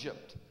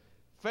Egypt.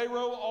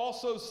 Pharaoh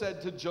also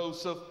said to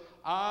Joseph,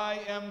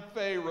 "I am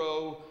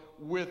Pharaoh,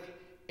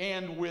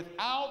 and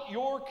without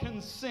your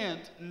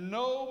consent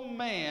no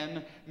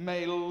man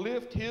may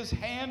lift his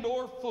hand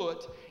or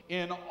foot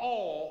in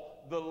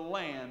all the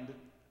land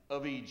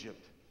of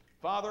Egypt."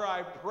 Father,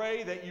 I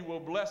pray that you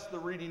will bless the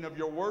reading of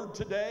your word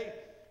today.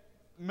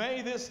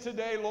 May this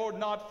today, Lord,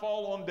 not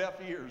fall on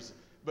deaf ears,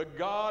 but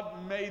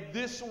God, may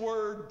this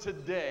word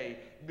today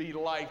be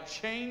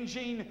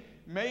life-changing.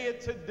 May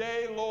it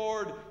today,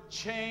 Lord,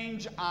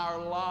 change our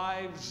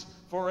lives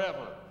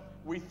forever.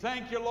 We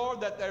thank you,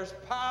 Lord, that there's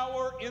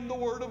power in the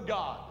word of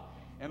God.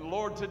 And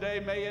Lord, today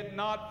may it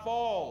not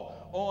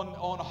fall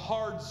on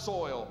hard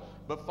soil.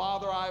 But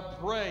Father, I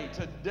pray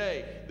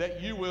today that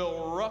you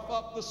will rough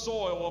up the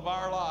soil of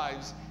our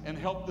lives and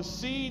help the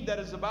seed that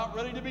is about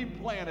ready to be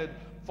planted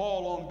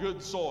fall on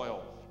good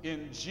soil.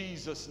 In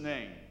Jesus'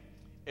 name,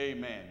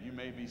 amen. You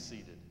may be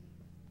seated.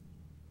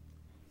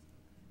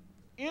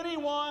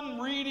 Anyone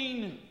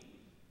reading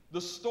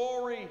the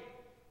story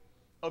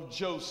of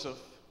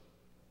Joseph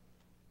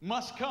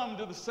must come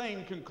to the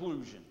same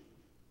conclusion.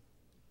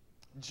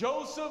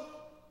 Joseph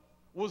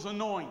was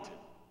anointed.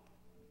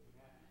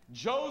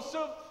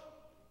 Joseph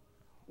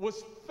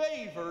was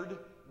favored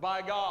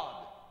by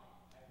God.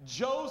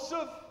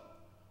 Joseph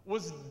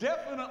was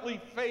definitely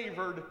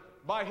favored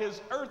by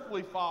his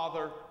earthly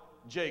father,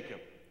 Jacob.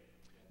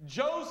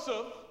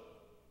 Joseph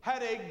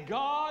had a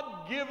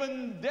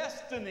God-given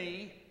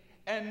destiny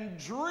and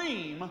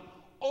dream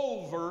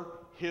over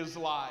his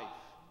life.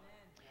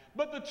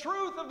 But the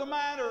truth of the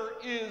matter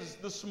is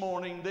this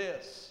morning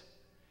this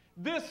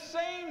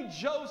same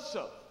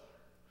Joseph,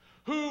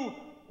 who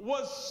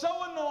was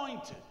so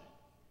anointed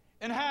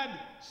and had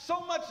so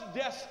much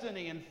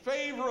destiny and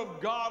favor of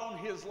God on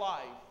his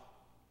life,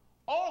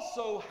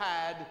 also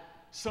had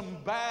some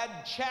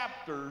bad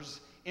chapters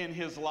in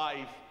his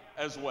life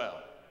as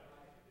well.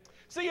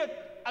 See,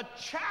 a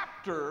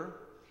chapter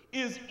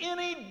is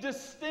any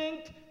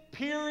distinct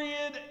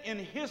period in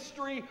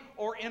history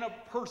or in a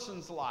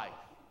person's life.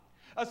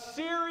 A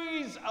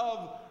series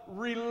of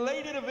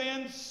related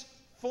events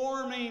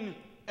forming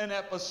an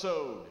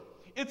episode.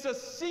 It's a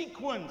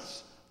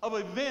sequence of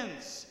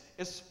events,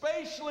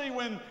 especially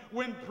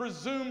when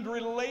presumed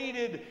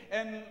related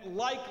and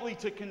likely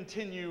to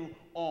continue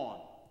on.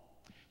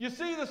 You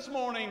see, this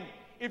morning,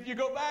 if you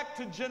go back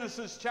to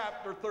Genesis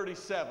chapter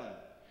 37,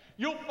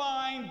 you'll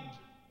find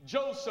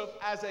Joseph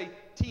as a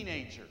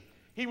teenager.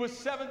 He was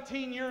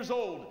 17 years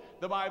old,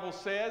 the Bible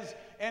says,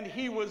 and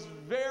he was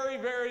very,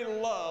 very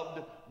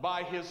loved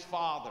by his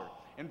father.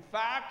 In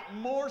fact,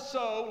 more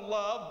so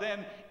loved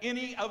than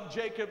any of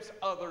Jacob's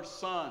other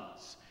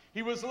sons.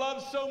 He was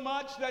loved so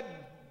much that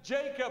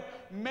Jacob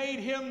made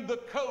him the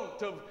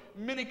coat of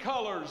many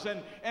colors,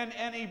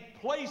 and he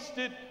placed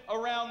it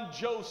around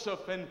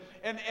Joseph, and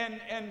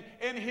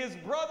his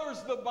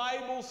brothers, the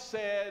Bible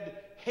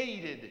said,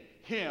 hated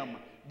him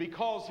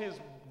because his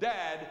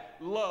dad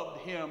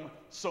loved him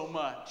so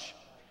much.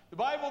 The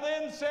Bible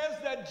then says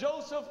that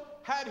Joseph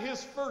had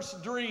his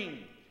first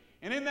dream,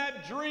 and in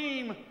that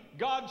dream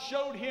God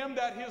showed him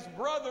that his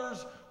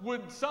brothers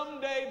would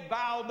someday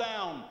bow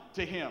down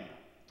to him.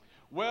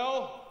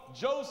 Well,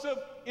 Joseph,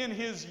 in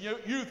his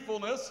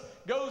youthfulness,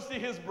 goes to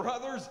his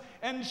brothers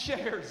and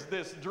shares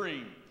this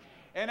dream.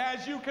 And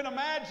as you can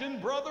imagine,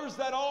 brothers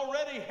that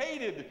already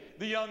hated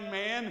the young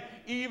man,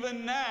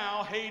 even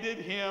now hated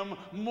him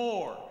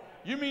more.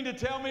 You mean to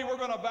tell me we're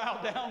going to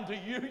bow down to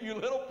you, you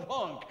little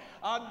punk?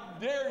 I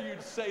dare you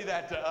to say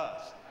that to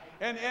us.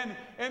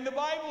 And the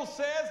Bible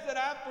says that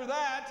after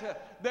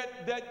that,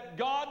 that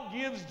God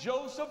gives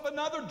Joseph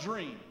another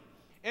dream.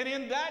 And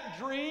in that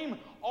dream,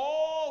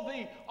 all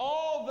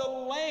the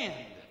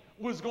land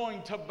was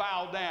going to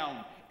bow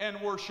down and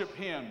worship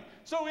him.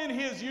 So in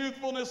his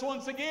youthfulness,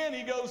 once again,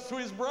 he goes to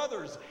his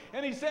brothers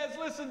and he says,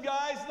 listen,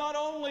 guys, not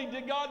only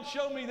did God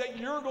show me that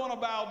you're going to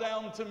bow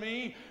down to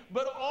me,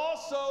 but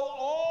also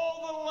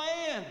all the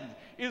land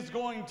is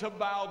going to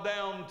bow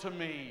down to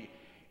me.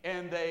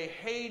 And they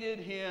hated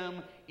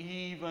him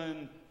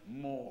even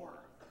more.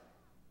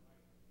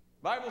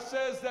 The Bible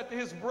says that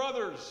his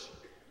brothers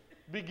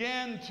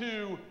began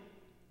to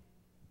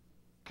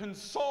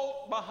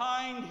consult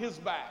behind his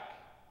back.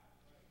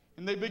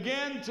 And they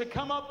began to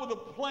come up with a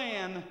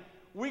plan.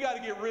 We got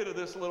to get rid of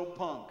this little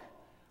punk.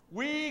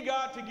 We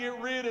got to get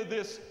rid of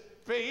this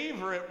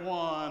favorite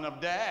one of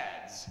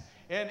Dad's.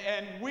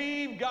 And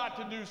we've got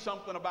to do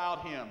something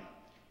about him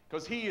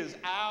because he is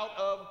out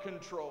of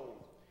control.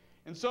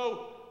 And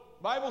so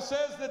the Bible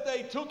says that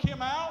they took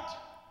him out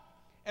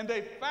and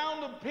they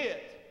found a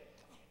pit.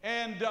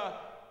 And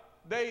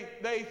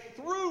they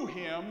threw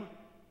him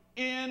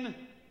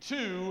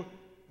into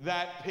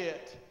that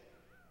pit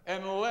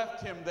and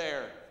left him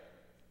there.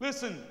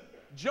 Listen,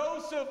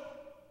 Joseph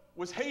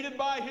was hated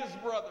by his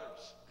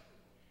brothers,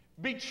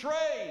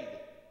 betrayed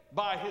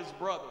by his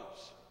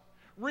brothers,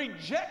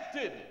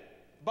 rejected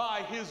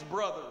by his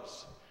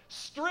brothers,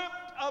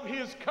 stripped of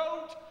his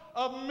coat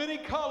of many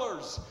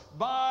colors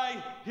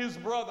by his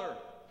brother,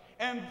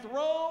 and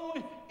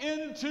thrown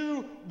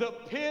into the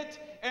pit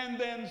and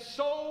then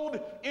sold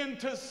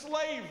into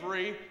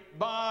slavery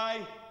by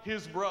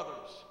his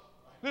brothers.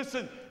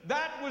 Listen,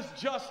 that was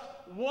just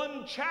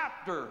one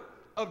chapter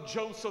of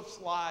Joseph's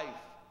life.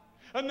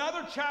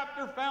 Another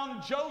chapter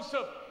found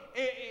Joseph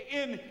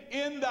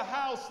in the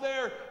house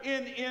there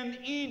in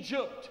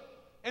Egypt,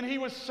 and he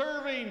was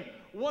serving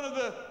one of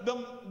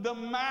the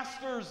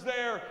masters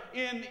there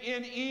in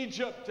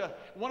Egypt,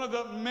 one of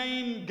the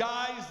main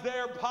guys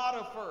there,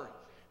 Potiphar.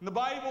 And the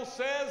Bible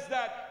says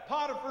that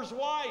Potiphar's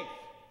wife,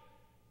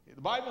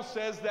 the Bible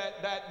says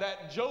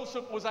that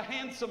Joseph was a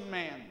handsome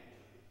man.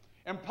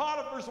 And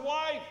Potiphar's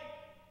wife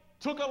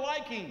took a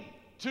liking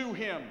to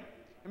him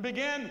and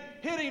began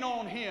hitting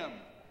on him.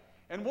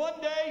 And one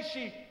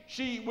day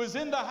she was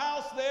in the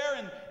house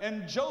there,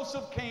 and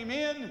Joseph came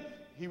in.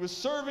 He was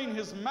serving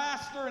his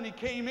master, and he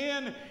came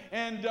in,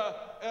 and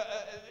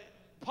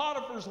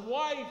Potiphar's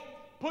wife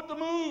put the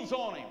moves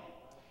on him.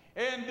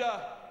 And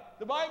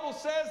the Bible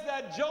says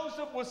that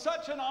Joseph was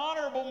such an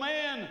honorable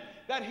man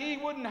that he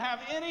wouldn't have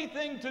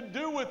anything to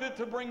do with it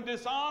to bring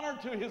dishonor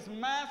to his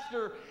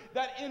master,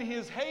 that in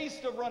his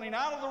haste of running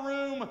out of the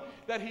room,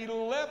 that he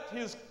left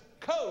his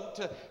coat.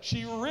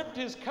 She ripped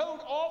his coat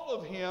off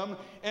of him,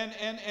 and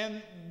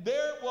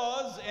there it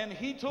was, and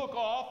he took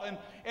off,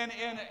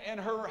 and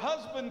her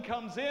husband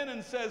comes in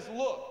and says,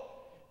 look,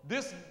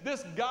 this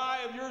guy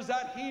of yours,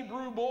 that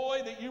Hebrew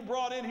boy that you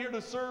brought in here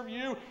to serve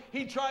you,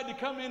 he tried to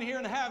come in here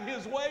and have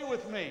his way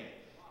with me,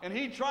 and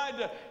he tried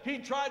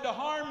to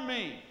harm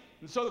me.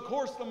 And so of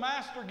course the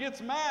master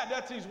gets mad.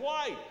 That's his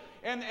wife.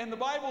 And the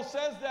Bible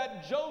says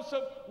that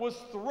Joseph was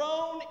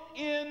thrown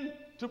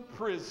into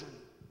prison.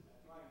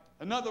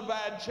 Another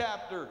bad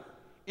chapter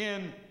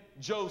in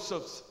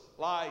Joseph's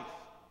life.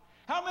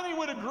 How many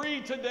would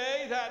agree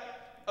today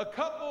that a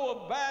couple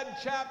of bad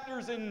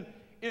chapters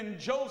in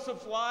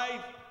Joseph's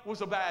life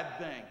was a bad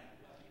thing?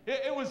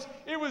 It was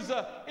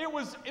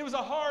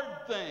a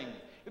hard thing.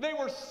 They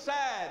were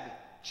sad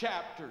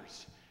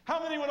chapters.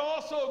 How many would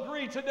also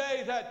agree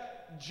today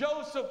that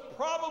Joseph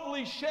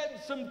probably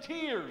shed some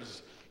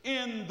tears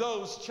in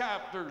those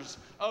chapters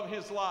of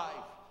his life?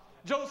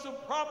 Joseph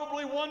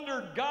probably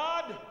wondered,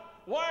 God,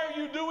 why are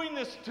you doing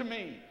this to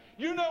me?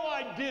 You know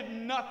I did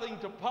nothing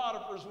to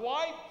Potiphar's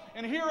wife,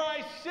 and here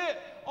I sit.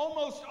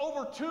 Almost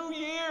over 2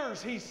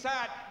 years he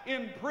sat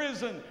in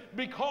prison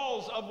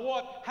because of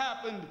what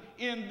happened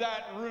in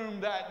that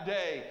room that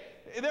day.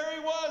 There he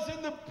was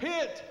in the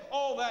pit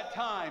all that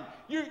time.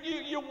 You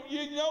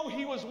know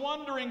he was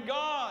wondering,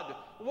 God,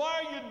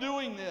 why are you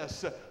doing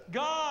this?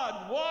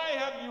 God, why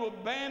have you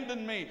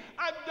abandoned me?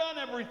 I've done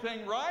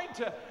everything right.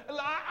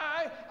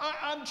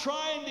 I'm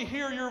trying to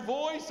hear your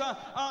voice.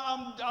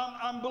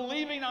 I'm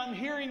believing I'm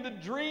hearing the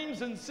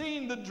dreams and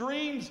seeing the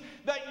dreams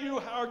that you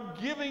are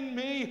giving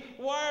me.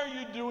 Why are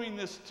you doing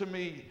this to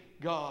me,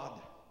 God?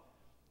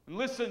 And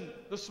listen,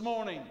 this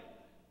morning,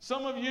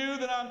 some of you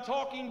that I'm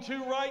talking to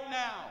right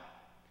now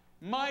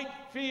might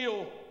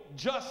feel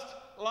just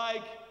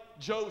like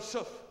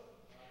Joseph.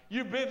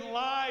 You've been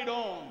lied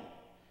on.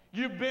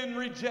 You've been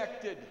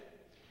rejected.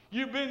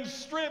 You've been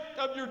stripped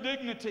of your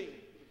dignity.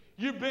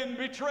 You've been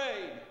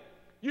betrayed.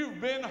 You've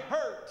been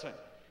hurt.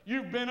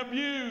 You've been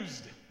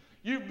abused.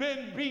 You've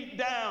been beat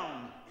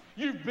down.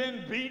 You've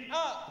been beat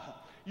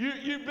up.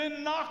 You've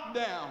been knocked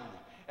down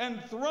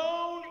and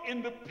thrown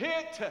in the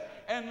pit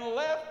and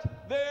left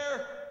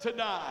there to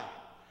die.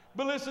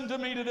 But listen to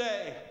me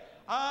today.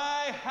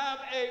 I have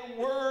a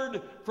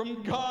word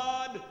from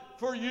God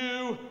for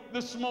you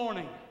this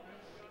morning.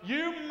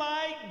 You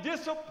might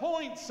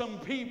disappoint some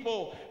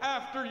people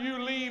after you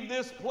leave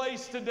this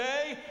place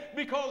today,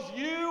 because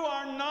you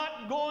are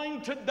not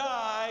going to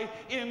die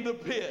in the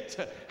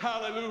pit.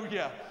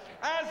 Hallelujah.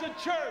 As a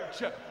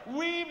church,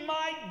 we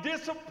might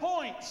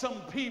disappoint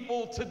some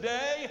people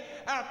today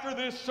after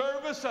this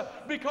service,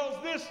 because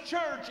this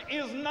church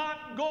is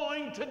not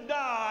going to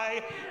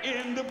die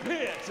in the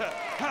pit.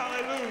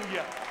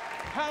 Hallelujah.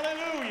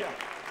 Hallelujah.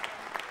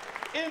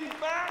 In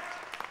fact,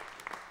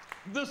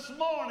 this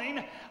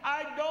morning,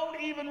 I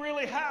don't even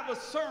really have a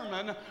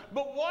sermon,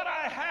 but what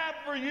I have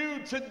for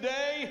you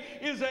today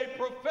is a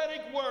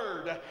prophetic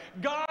word.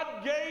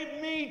 God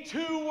gave me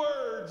 2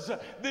 words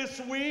this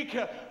week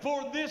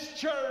for this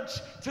church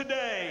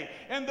today,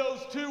 and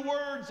those 2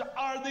 words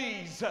are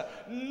these: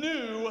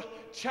 new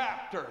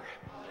chapter.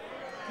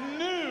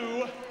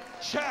 New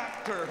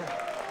chapter.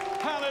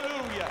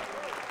 Hallelujah.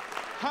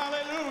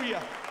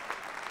 Hallelujah.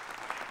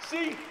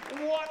 See,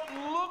 what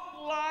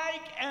looked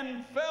like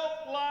and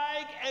felt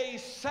like a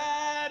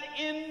sad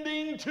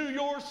ending to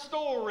your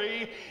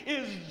story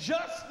is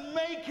just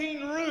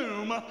making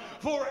room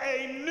for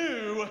a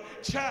new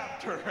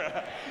chapter.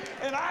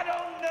 And I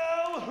don't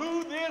know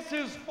who this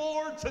is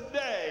for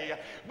today,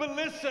 but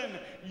listen,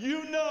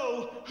 you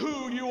know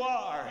who you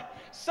are.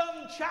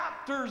 Some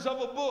chapters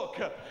of a book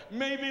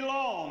may be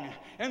long,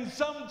 and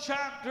some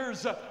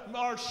chapters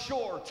are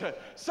short.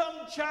 Some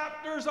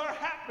chapters are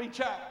happy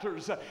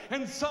chapters,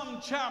 and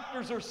some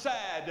chapters are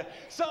sad.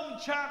 Some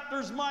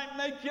chapters might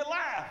make you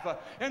laugh,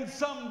 and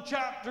some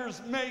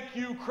chapters make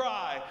you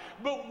cry.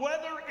 But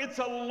whether it's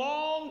a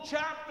long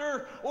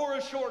chapter or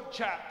a short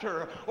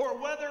chapter, or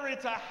whether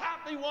it's a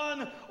happy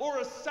one or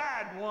a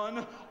sad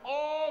one,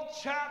 all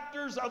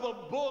chapters of a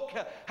book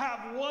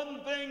have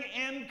one thing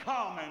in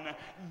common: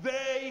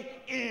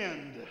 they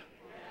end.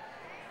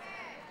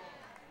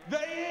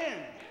 They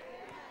end.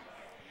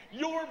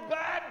 Your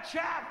bad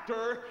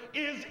chapter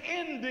is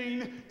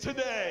ending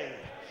today.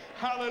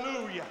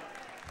 Hallelujah.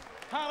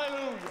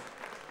 Hallelujah.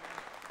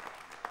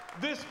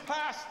 This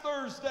past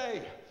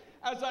Thursday,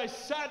 as I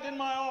sat in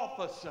my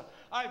office,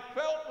 I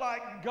felt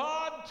like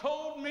God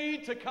told me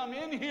to come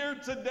in here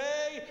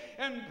today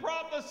and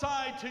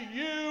prophesy to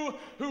you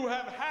who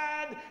have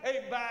had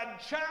a bad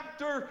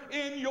chapter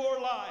in your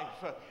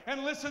life.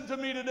 And listen to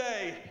me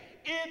today.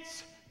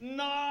 It's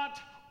not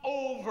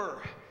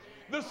over.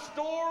 The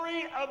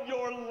story of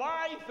your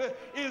life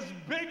is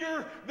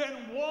bigger than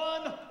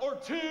 1 or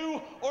 2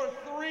 or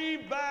 3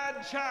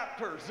 bad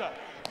chapters.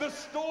 The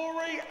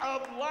story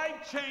of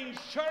Life Change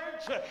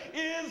Church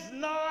is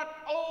not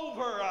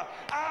over.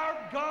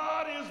 Our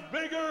God is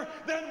bigger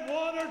than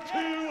 1 or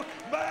 2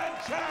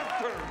 bad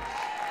chapters.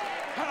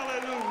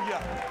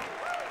 Hallelujah.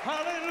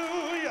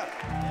 Hallelujah.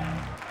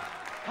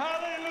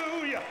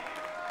 Hallelujah.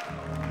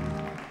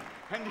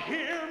 And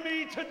hear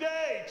me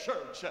today,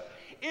 church.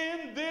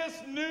 In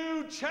this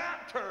new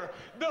chapter,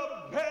 the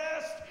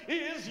best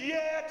is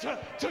yet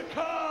to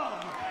come.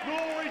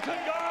 Glory to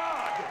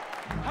God.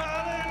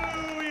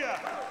 Hallelujah.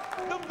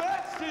 The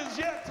best is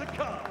yet to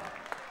come.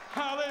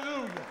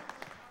 Hallelujah.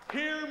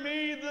 Hear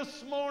me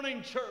this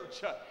morning,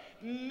 church.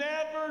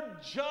 Never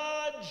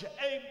judge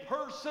a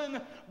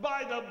person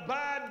by the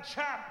bad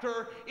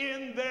chapter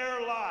in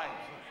their life.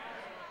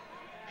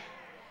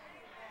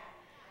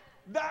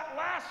 That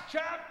last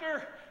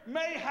chapter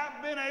may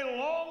have been a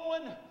long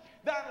one.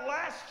 That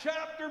last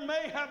chapter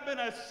may have been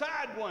a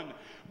sad one,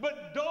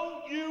 but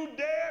don't you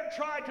dare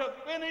try to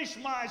finish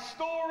my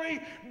story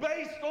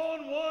based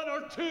on 1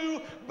 or 2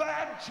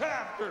 bad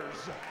chapters.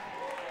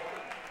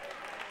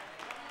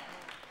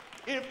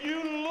 If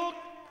you look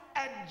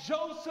at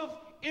Joseph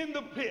in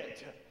the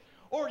pit,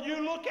 or you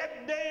look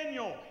at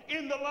Daniel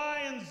in the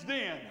lion's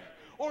den,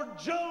 or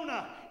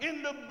Jonah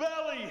in the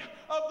belly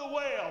of the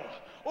whale,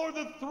 or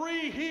the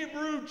 3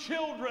 Hebrew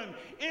children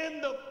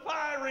in the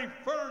fiery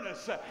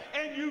furnace,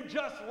 and you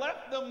just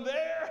left them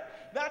there,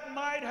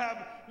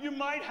 you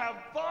might have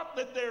thought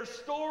that their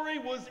story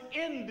was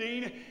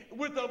ending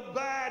with a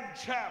bad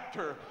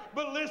chapter.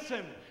 But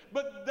listen,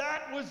 but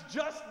that was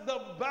just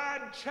the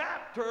bad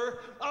chapter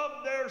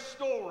of their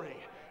story.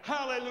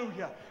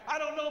 Hallelujah. I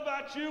don't know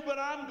about you, but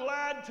I'm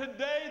glad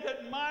today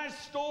that my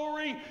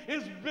story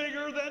is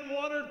bigger than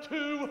 1 or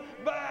 2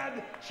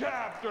 bad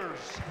chapters.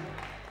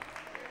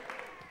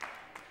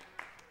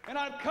 And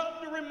I've come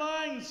to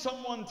remind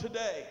someone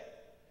today,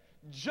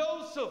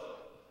 Joseph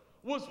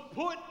was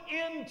put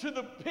into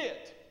the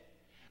pit,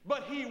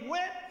 but he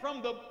went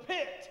from the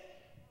pit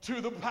to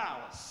the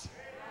palace.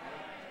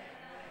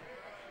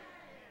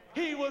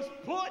 He was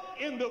put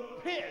in the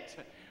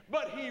pit,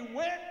 but he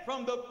went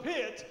from the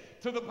pit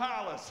to the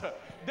palace.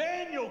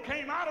 Daniel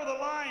came out of the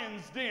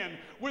lion's den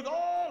with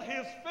all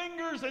his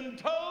fingers and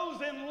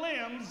toes and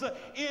limbs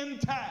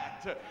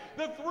intact.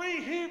 The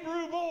 3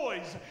 Hebrew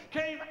boys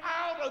came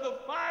out of the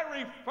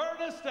fiery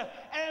furnace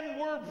and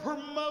were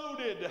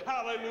promoted.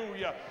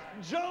 Hallelujah.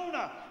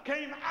 Jonah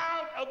came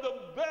out of the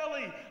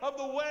belly of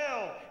the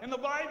whale, and the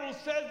Bible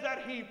says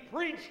that he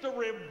preached a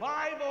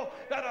revival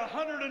that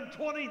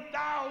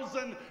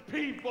 120,000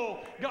 people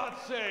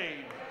got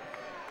saved.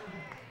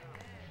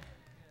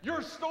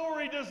 Your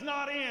story does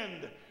not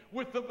end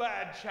with the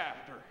bad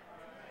chapter.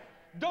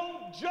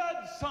 Don't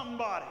judge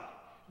somebody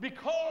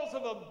because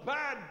of a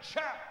bad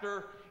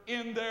chapter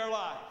in their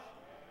life.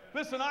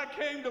 Listen, I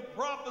came to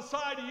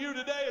prophesy to you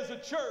today as a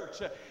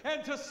church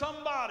and to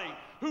somebody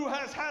who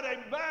has had a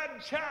bad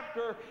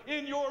chapter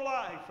in your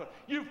life.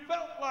 You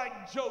felt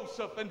like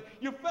Joseph, and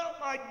you felt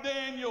like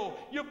Daniel.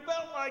 You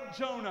felt like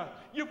Jonah.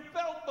 You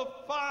felt the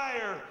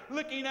fire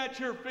licking at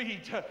your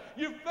feet.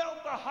 You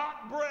felt the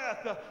hot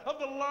breath of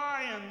the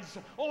lions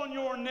on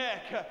your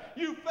neck.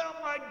 You felt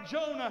like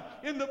Jonah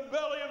in the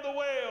belly of the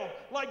whale,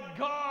 like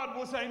God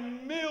was a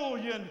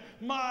million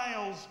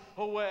miles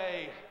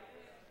away.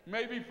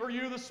 Maybe for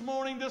you this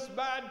morning, this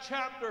bad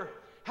chapter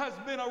has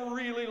been a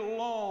really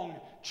long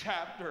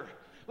chapter.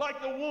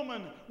 Like the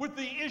woman with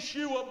the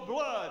issue of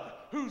blood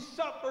who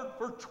suffered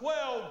for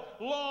 12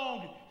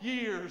 long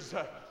years.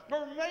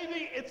 Or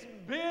maybe it's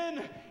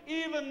been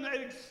even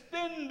an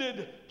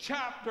extended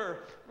chapter,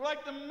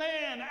 like the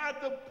man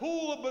at the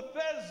pool of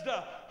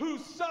Bethesda who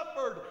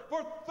suffered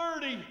for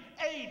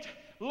 38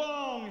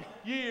 long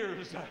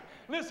years.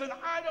 Listen,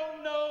 I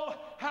don't know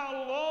how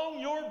long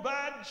your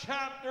bad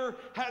chapter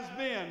has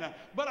been,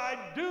 but I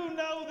do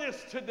know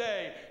this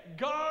today.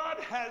 God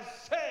has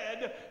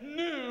said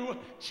new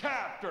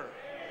chapter.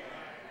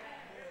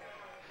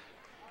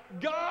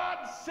 God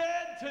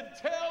said to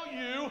tell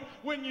you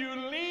when you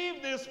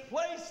leave this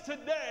place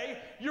today,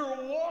 you're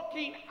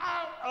walking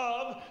out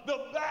of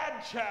the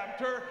bad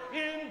chapter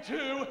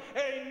into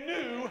a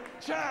new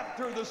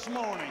chapter this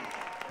morning.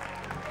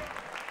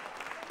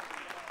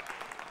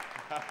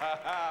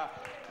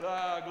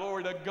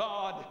 Glory to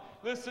God.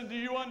 Listen, do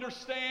you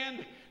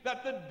understand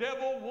that the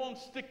devil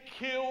wants to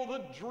kill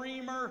the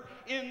dreamer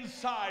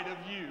inside of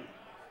you?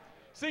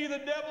 See, the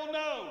devil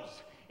knows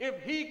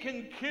if he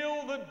can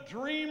kill the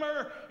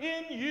dreamer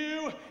in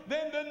you,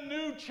 then the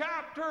new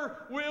chapter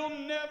will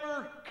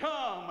never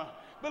come.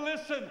 But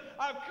listen,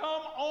 I've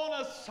come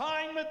on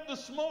assignment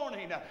this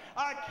morning.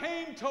 I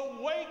came to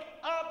wake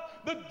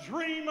up the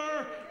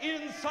dreamer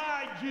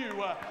inside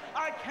you.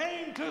 I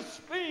came to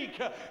speak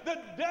the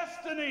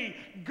destiny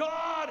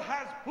God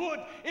has put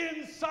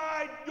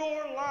inside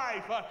your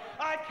life.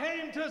 I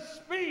came to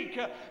speak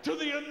to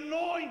the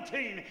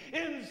anointing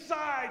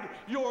inside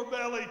your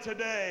belly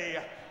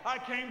today. I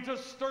came to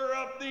stir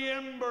up the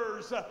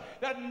embers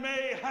that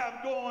may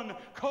have gone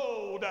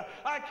cold.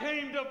 I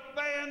came to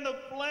fan the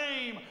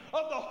flame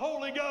of the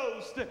Holy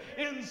Ghost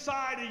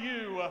inside of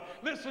you.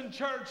 Listen,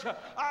 church,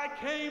 I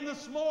came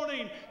this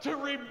morning to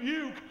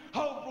rebuke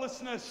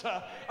hopelessness.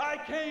 I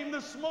came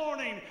this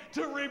morning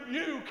to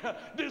rebuke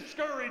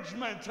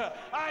discouragement.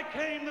 I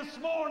came this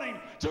morning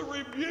to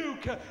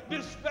rebuke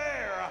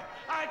despair.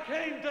 I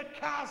came to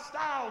cast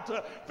out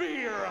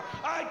fear.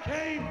 I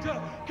came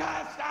to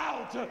cast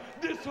out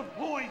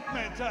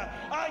disappointment.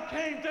 I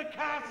came to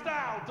cast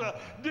out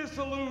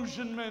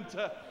disillusionment.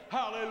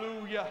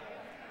 Hallelujah.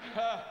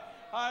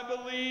 I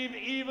believe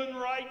even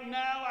right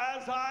now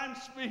as I'm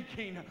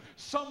speaking,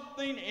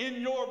 something in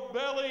your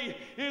belly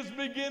is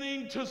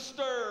beginning to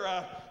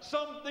stir.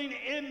 Something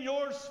in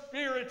your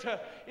spirit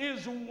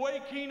is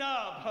waking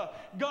up.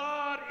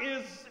 God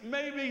is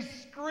maybe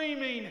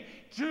screaming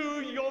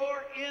to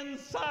your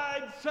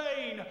inside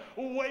saying,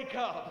 wake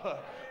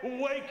up,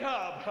 wake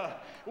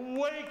up,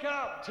 wake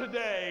up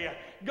today.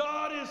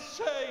 God is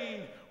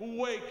saying,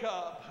 wake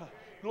up.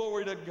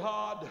 Glory to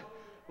God.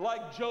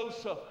 Like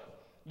Joseph,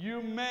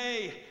 you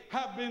may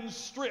have been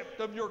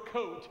stripped of your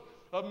coat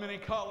of many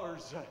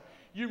colors.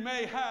 You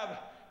may have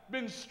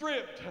been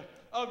stripped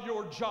of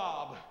your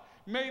job.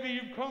 Maybe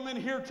you've come in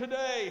here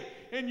today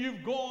and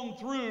you've gone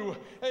through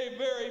a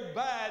very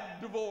bad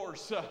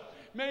divorce.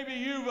 Maybe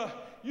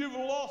you've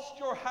lost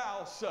your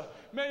house.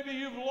 Maybe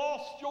you've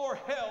lost your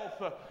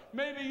health.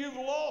 Maybe you've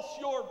lost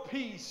your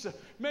peace.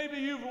 Maybe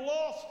you've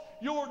lost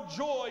your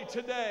joy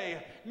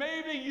today.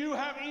 Maybe you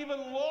have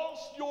even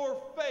lost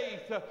your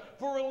faith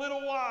for a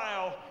little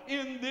while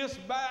in this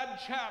bad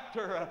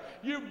chapter.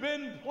 You've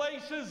been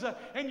places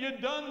and you've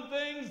done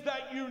things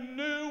that you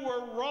knew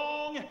were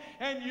wrong,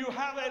 and you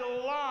have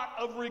a lot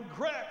of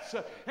regrets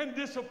and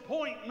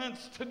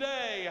disappointments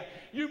today.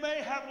 You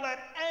may have let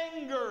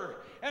anger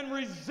and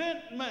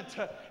resentment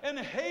and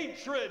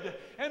hatred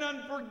and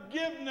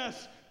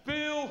unforgiveness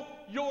fill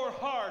your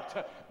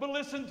heart. But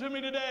listen to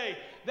me today,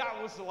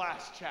 that was the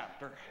last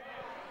chapter.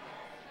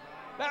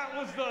 That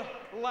was the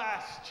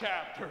last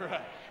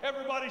chapter.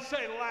 Everybody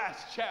say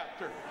last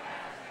chapter.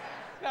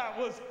 That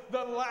was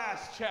the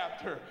last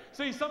chapter.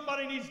 See,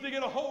 somebody needs to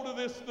get a hold of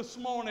this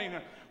morning.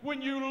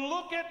 When you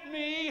look at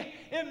me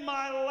in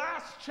my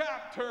last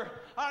chapter,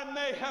 I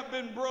may have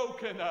been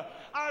broken.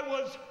 I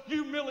was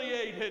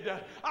humiliated.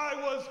 I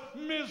was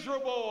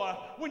miserable.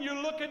 When you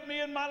look at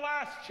me in my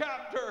last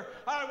chapter,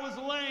 I was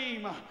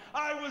lame.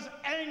 I was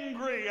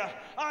angry.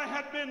 I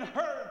had been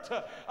hurt.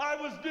 I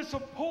was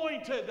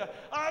disappointed.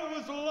 I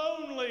was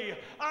lonely.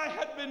 I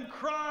had been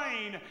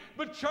crying.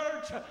 But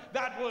church,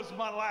 that was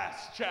my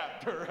last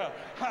chapter.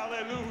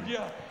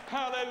 Hallelujah.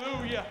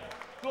 Hallelujah.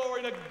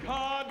 Glory to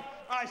God.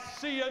 I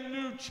see a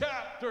new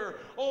chapter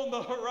on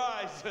the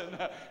horizon.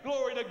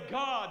 Glory to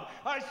God.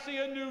 I see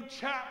a new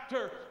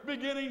chapter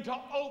beginning to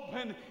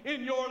open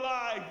in your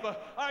life.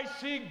 I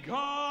see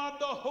God,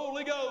 the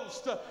Holy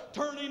Ghost,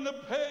 turning the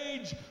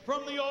page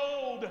from the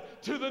old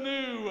to the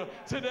new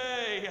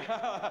today.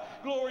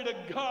 Glory to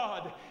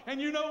God. And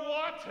you know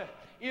what?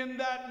 In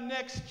that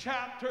next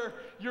chapter,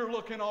 you're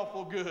looking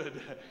awful good.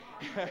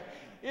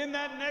 In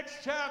that next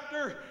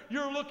chapter,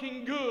 you're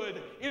looking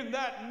good in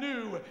that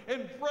new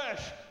and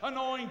fresh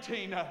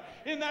anointing.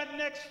 In that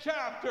next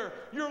chapter,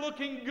 you're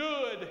looking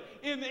good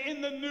in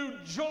the new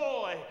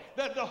joy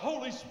that the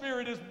Holy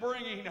Spirit is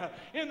bringing.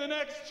 In the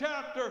next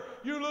chapter,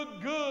 you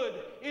look good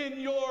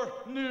in your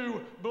new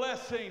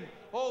blessing.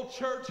 Oh,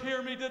 church,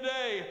 hear me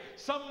today.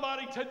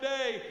 Somebody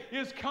today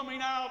is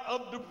coming out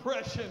of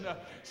depression.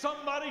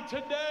 Somebody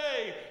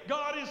today,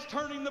 God is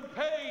turning the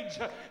page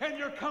and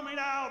you're coming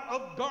out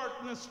of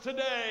darkness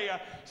today.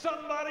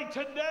 Somebody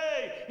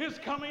today is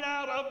coming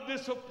out of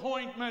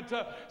disappointment.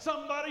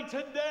 Somebody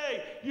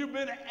today, you've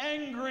been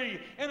angry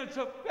and it's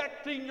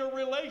affecting your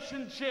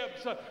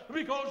relationships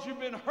because you've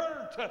been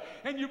hurt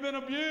and you've been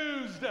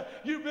abused.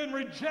 You've been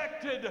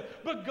rejected.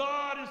 But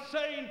God is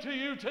saying to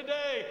you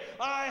today,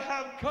 I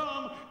have come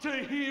to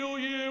heal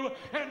you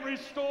and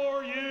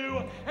restore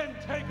you and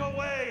take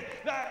away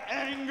that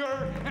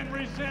anger and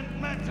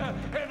resentment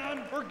and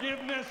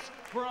unforgiveness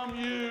from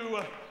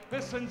you.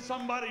 Listen,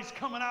 somebody's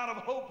coming out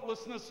of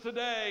hopelessness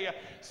today.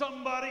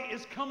 Somebody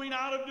is coming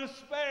out of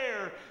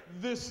despair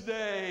this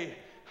day.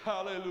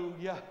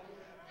 Hallelujah.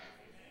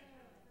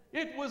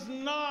 It was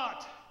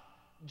not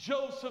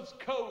Joseph's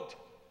coat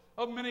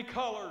of many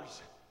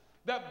colors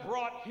that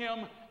brought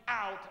him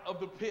out of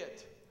the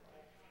pit.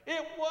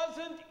 It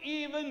wasn't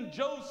even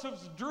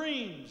Joseph's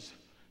dreams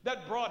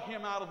that brought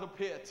him out of the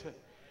pit.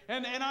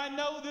 And I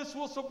know this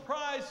will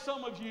surprise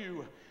some of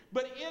you,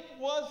 but it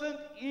wasn't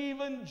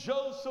even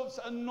Joseph's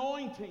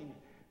anointing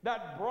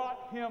that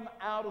brought him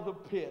out of the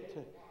pit.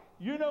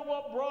 You know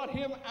what brought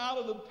him out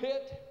of the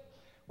pit?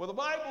 Well, the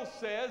Bible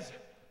says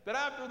that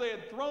after they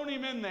had thrown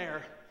him in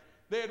there,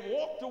 they had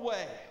walked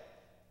away.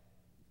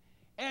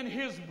 And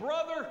his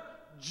brother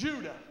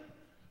Judah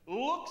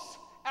looks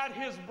at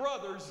his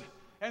brothers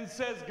and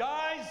says,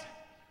 guys,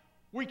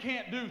 we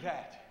can't do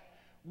that.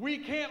 We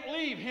can't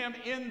leave him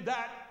in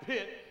that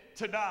pit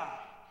to die.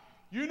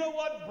 You know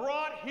what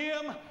brought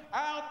him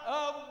out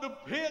of the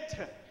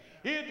pit?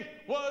 It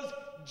was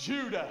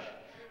Judah.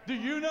 Do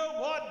you know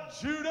what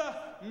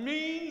Judah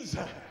means?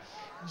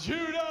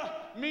 Judah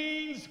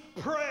means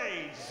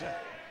praise.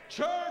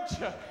 Church,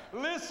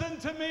 listen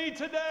to me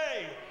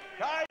today.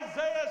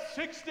 Isaiah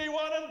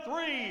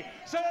 61:3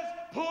 says,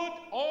 put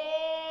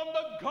on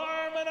the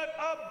garment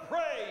of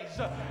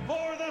praise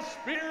for the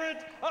spirit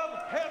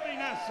of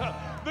heaviness,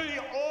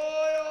 the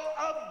oil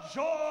of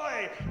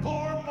joy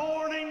for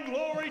mourning.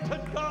 Glory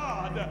to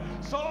God.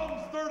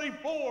 Psalms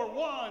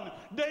 34:1,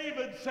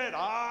 David said,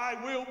 I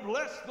will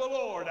bless the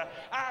Lord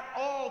at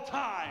all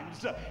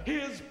times.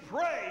 His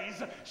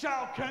praise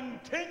shall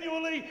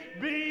continually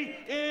be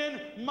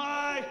in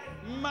my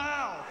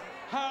mouth.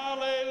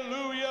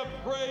 Hallelujah,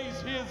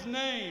 praise his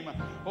name.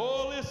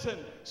 Oh, listen,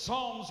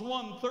 Psalms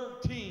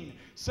 113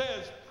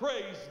 says,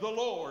 praise the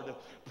Lord.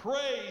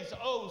 Praise,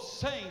 O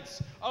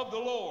saints of the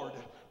Lord.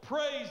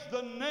 Praise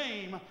the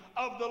name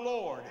of the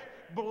Lord.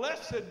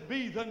 Blessed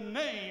be the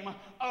name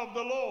of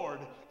the Lord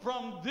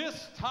from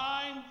this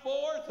time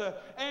forth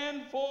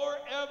and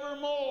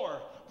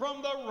forevermore.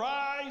 From the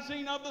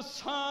rising of the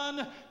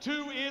sun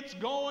to its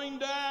going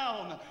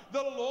down,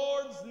 the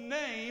Lord's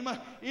name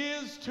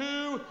is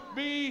to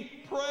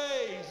be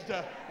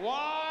praised.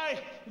 Why?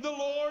 The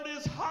Lord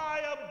is high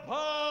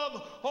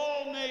above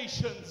all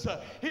nations,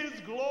 his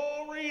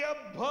glory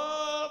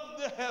above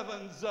the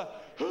heavens.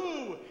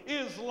 Who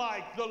is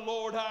like the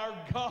Lord our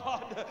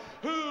God,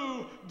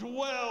 who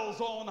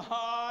dwells on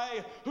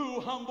high, who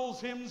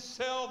humbles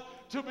himself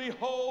to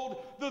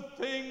behold the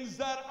things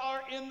that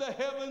are in the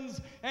heavens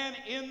and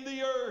in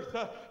the earth.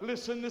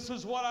 Listen, this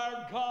is what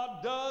our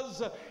God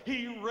does.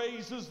 He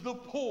raises the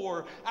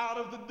poor out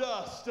of the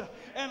dust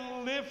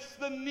and lifts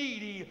the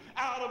needy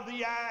out of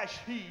the ash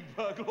heap.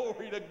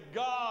 Glory to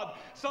God.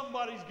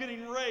 Somebody's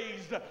getting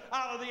raised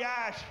out of the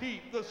ash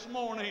heap this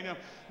morning,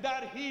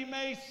 that he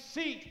may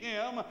seat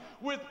him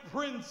with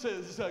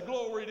princes.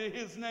 Glory to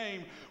his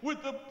name.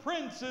 With the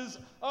princes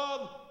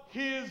of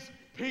his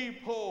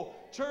people.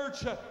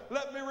 Church,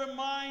 let me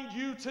remind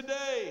you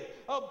today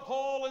of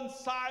Paul and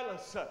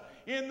Silas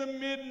in the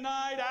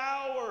midnight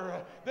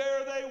hour.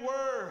 There they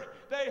were.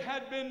 They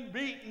had been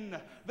beaten.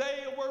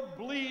 They were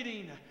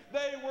bleeding.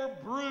 They were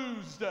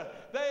bruised.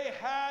 They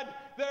had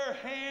their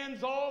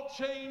hands all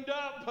chained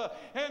up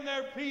and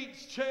their feet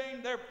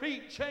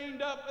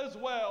chained up as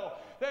well.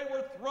 They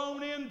were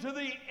thrown into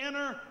the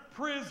inner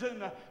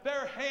prison.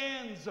 Their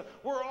hands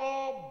were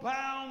all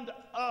bound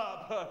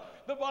up.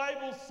 The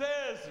Bible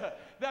says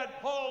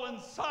that Paul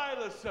and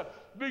Silas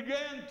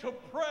began to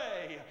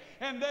pray,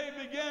 and they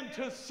began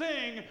to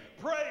sing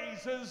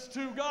praises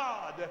to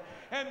God.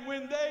 And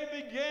when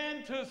they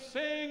began to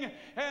sing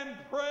and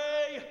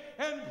pray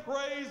and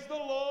praise the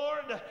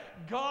Lord,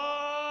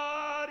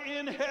 God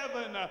in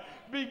heaven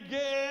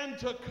began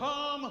to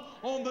come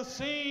on the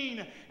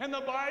scene. And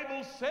the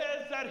Bible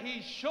says that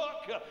he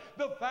shook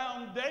the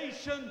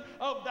foundation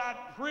of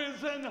that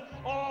prison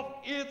off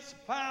its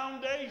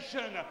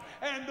foundation,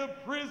 and the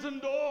prison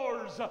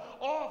doors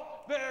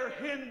off their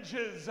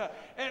hinges.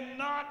 And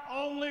not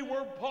only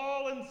were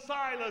Paul and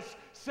Silas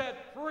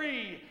set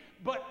free,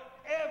 but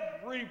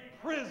every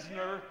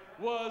prisoner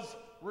was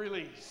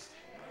released.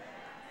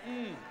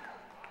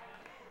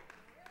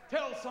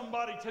 Tell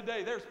somebody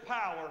today, there's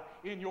power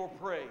in your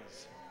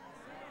praise.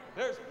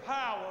 There's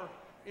power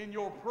in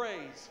your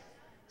praise.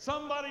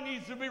 Somebody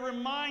needs to be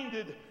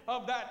reminded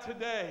of that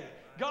today.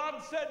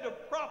 God said to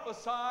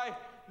prophesy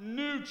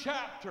new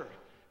chapter.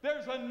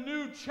 There's a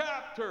new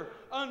chapter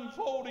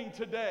unfolding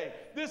today.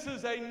 This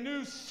is a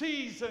new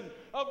season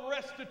of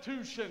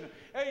restitution,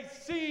 a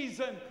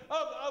season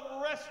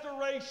of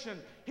restoration.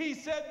 He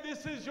said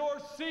this is your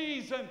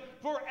season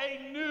for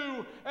a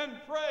new and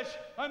fresh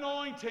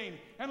anointing.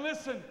 And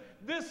listen,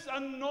 this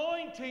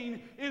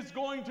anointing is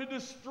going to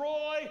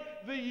destroy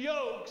the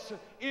yokes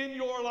in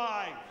your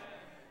life.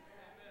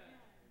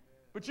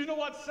 But you know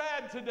what's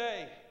sad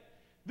today?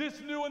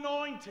 This new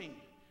anointing,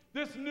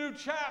 this new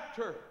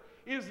chapter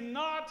is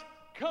not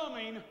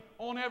coming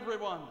on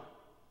everyone.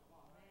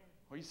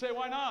 Well, you say,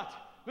 why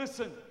not?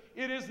 Listen,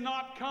 it is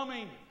not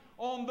coming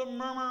on the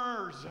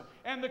murmurers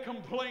and the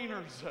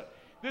complainers.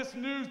 This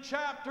new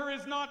chapter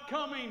is not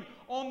coming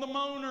on the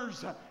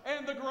moaners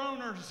and the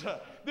groaners.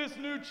 This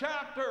new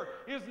chapter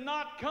is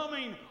not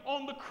coming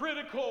on the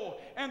critical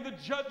and the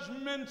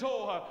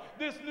judgmental.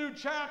 This new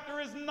chapter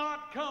is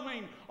not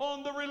coming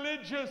on the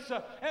religious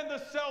and the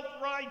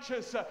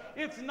self-righteous.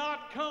 It's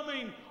not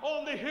coming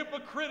on the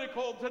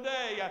hypocritical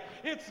today.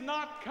 It's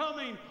not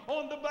coming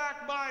on the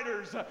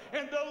backbiters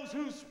and those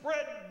who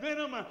spread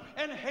venom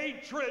and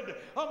hatred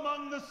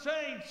among the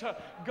saints.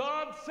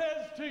 God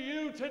says to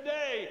you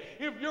today,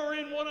 if you're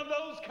in one of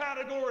those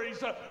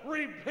categories,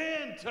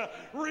 repent.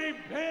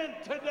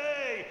 Repent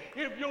today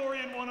if you're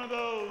in one of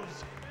those.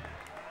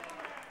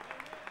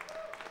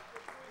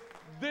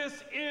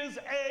 This is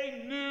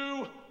a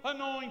new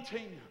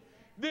anointing.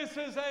 This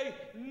is a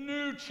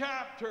new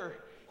chapter,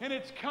 and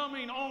it's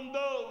coming on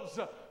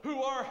those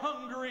who are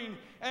hungering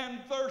and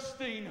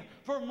thirsting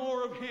for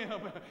more of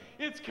Him.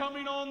 It's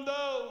coming on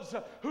those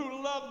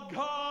who love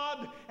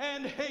God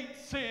and hate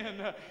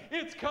sin.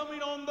 It's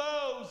coming on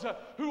those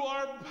who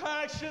are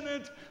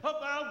passionate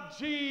about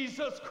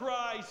Jesus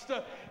Christ.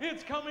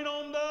 It's coming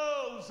on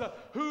those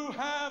who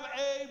have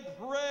a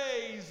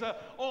praise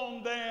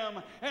on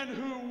them and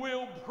who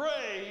will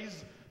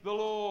praise the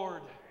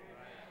Lord.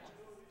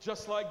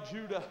 Just like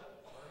Judah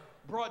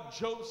brought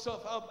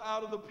Joseph up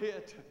out of the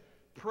pit,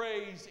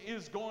 praise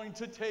is going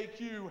to take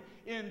you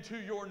into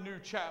your new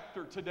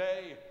chapter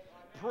today.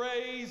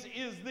 Praise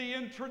is the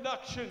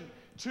introduction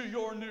to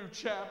your new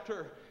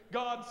chapter.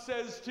 God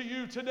says to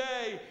you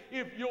today,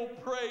 if you'll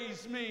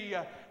praise me,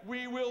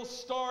 we will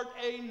start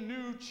a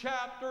new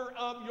chapter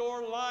of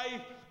your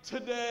life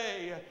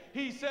today.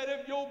 He said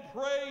if you'll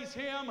praise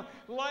Him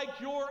like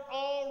you're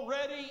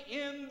already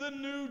in the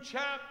new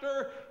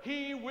chapter,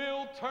 He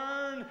will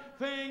turn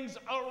things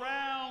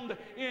around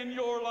in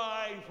your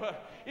life.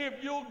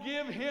 If you'll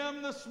give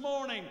Him this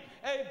morning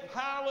a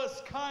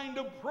palace kind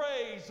of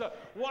praise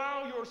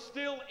while you're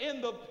still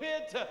in the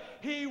pit,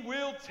 He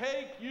will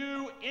take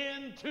you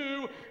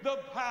into the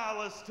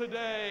palace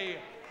today.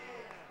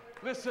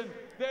 Listen,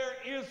 there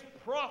is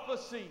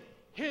prophecy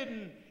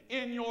hidden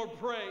in your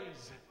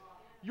praise.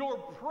 Your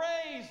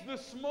praise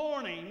this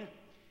morning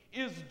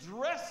is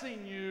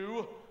dressing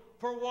you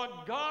for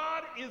what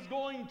God is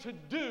going to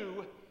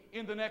do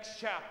in the next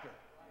chapter.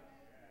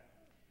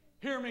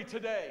 Hear me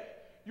today.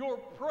 Your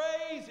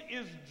praise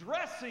is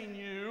dressing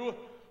you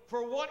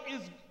for what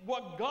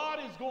God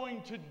is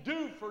going to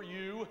do for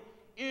you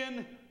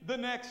in the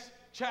next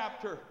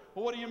chapter.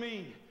 Well, what do you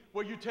mean?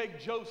 Well, you take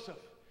Joseph.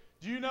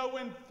 Do you know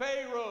when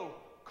Pharaoh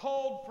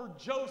called for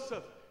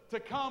Joseph to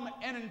come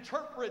and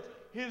interpret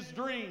his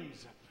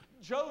dreams?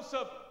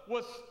 Joseph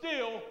was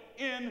still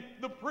in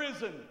the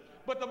prison.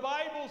 But the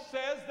Bible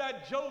says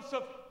that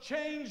Joseph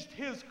changed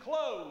his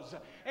clothes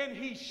and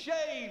he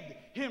shaved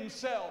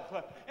himself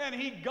and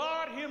he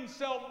got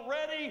himself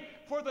ready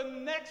for the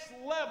next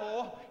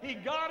level. He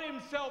got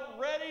himself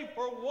ready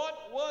for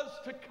what was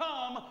to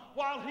come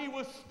while he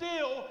was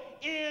still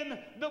in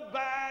the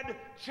bad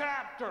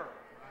chapter.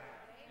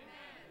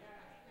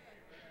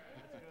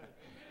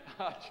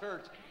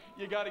 Church,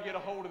 you got to get a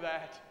hold of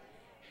that.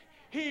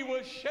 He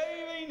was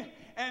shaving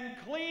and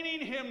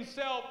cleaning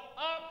himself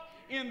up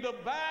in the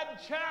bad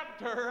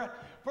chapter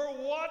for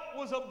what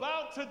was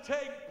about to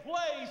take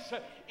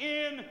place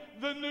in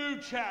the new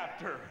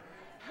chapter.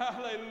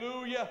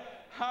 Hallelujah,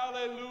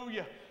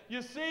 hallelujah.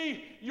 You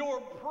see,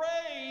 your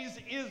praise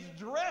is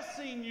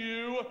dressing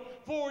you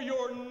for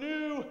your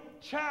new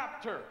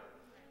chapter.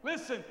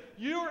 Listen,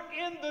 you're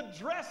in the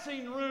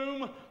dressing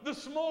room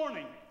this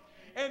morning,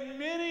 and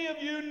many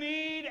of you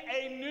need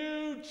a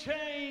new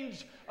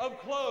change of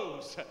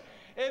clothes.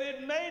 And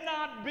it may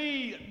not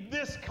be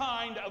this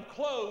kind of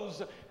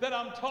clothes that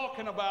I'm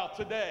talking about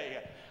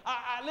today.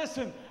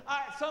 Listen,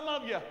 some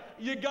of you,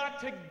 you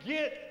got to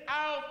get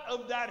out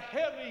of that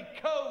heavy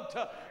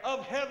coat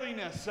of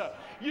heaviness.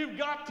 You've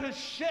got to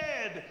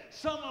shed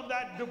some of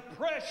that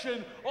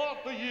depression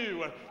off of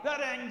you. That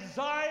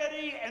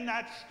anxiety and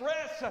that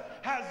stress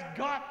has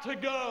got to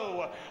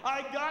go.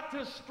 I got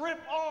to strip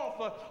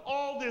off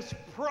all this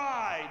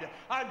pride.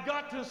 I've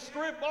got to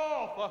strip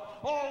off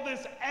all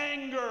this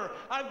anger.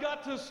 I've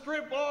got to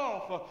strip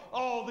off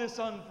all this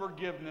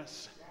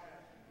unforgiveness.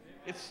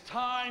 It's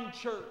time,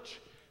 church,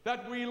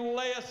 that we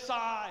lay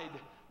aside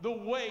the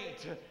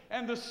weight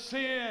and the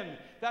sin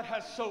that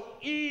has so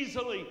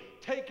easily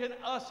taken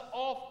us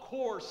off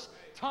course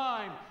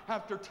time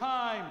after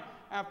time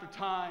after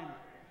time.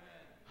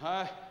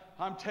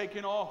 I'm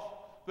taking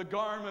off the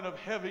garment of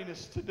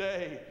heaviness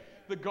today,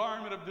 the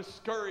garment of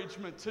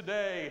discouragement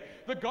today,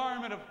 the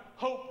garment of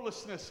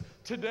hopelessness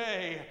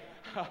today.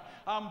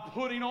 I'm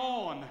putting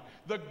on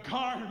the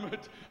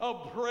garment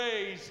of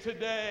praise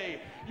today.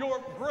 Your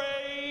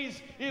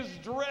praise is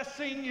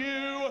dressing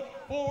you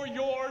for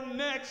your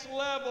next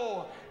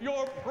level.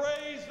 Your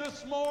praise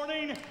this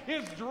morning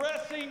is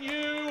dressing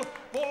you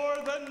for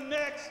the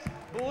next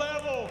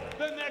level,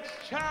 the next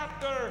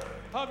chapter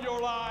of your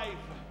life.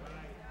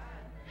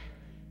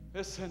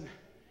 Listen,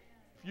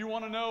 if you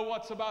want to know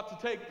what's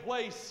about to take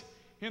place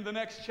in the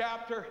next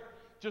chapter,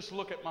 just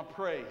look at my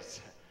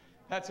praise.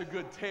 That's a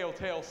good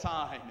telltale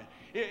sign.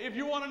 If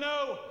you want to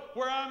know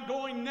where I'm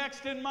going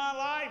next in my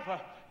life,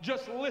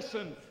 just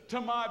listen to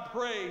my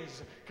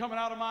praise coming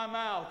out of my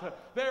mouth.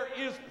 There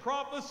is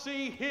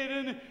prophecy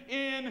hidden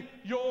in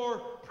your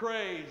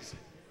praise.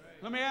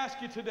 Let me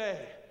ask you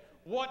today,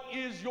 what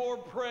is your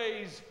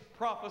praise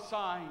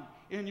prophesying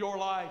in your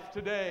life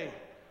today?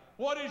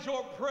 What is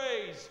your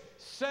praise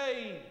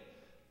saying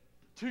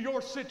to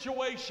your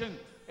situation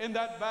in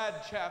that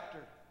bad chapter?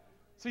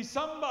 See,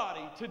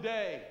 somebody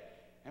today,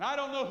 and I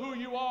don't know who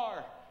you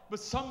are, but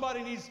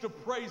somebody needs to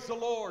praise the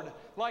Lord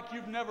like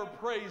you've never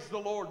praised the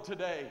Lord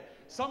today.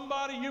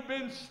 Somebody, you've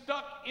been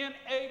stuck in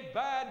a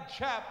bad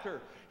chapter,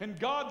 and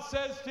God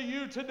says to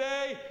you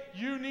today,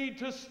 you need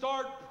to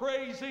start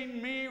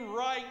praising me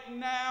right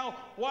now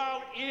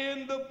while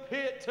in the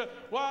pit,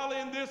 while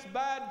in this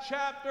bad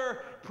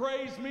chapter.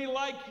 Praise me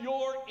like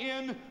you're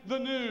in the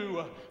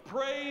new.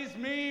 Praise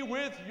me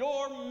with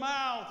your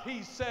mouth,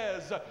 he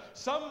says.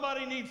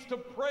 Somebody needs to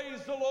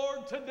praise the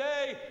Lord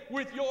today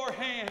with your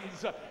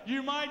hands.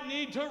 You might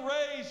need to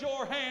raise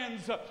your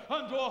hands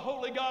unto a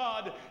holy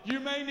God. You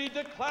may need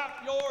to clap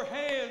your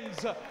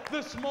hands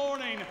this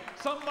morning.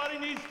 Somebody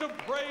needs to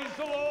praise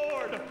the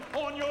Lord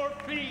on your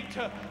feet.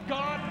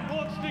 God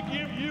wants to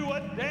give you a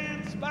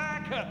dance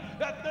back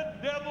that the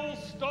devil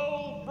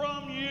stole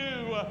from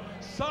you.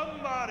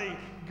 Somebody,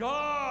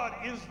 God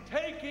is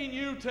taking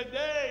you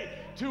today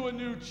to a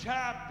new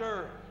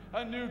chapter.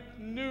 A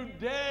new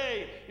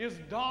day is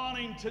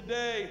dawning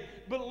today.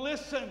 But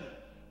listen,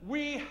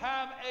 we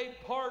have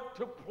a part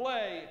to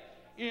play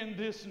in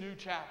this new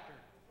chapter.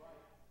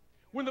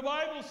 When the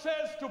Bible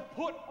says to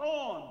put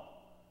on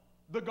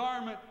the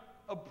garment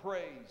of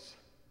praise,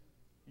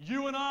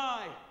 you and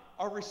I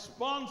are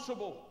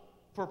responsible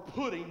for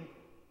putting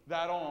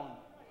that on.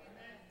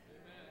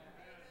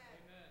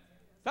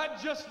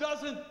 That just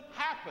doesn't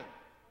happen.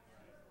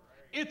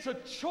 It's a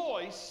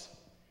choice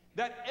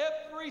that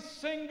every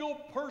single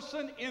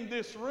person in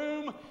this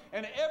room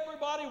and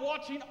everybody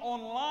watching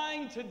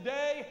online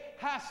today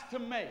has to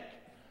make.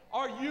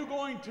 Are you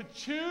going to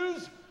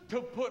choose to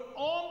put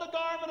on the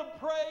garment of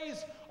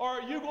praise, or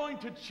are you going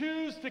to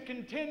choose to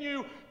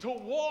continue to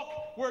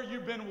walk where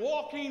you've been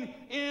walking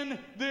in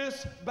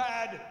this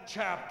bad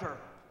chapter?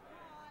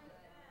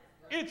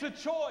 It's a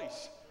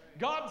choice.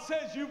 God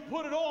says you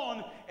put it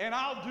on, and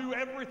I'll do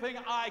everything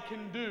I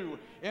can do,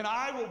 and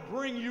I will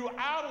bring you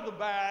out of the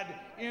bad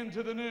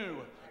into the new.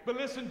 But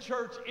listen,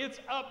 church, it's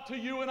up to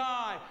you and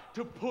I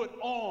to put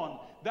on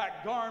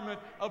that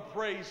garment of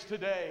praise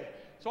today.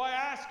 So I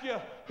ask you,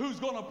 who's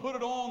going to put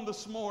it on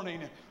this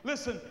morning?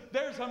 Listen,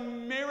 there's a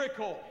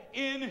miracle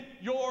in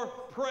your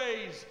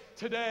praise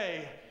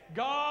today.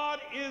 God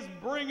is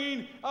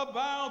bringing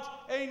about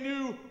a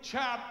new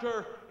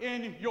chapter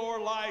in your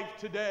life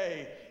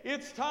today.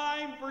 It's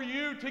time for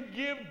you to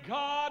give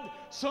God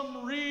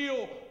some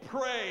real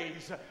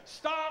praise.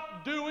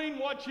 Stop doing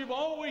what you've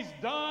always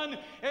done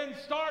and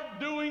start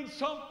doing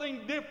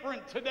something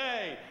different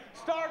today.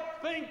 Start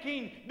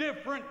thinking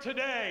different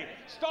today.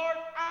 Start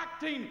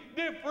acting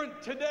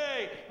different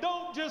today.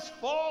 Don't just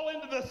fall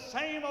into the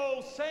same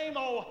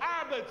old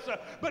habits,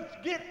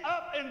 but get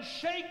up and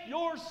shake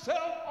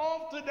yourself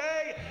off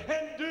today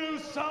and do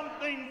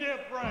something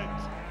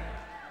different.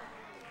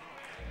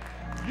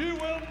 You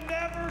will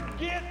never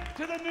get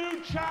to the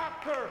new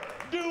chapter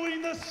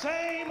doing the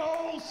same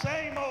old.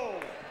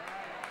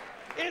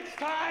 It's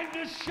time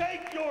to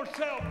shake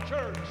yourself,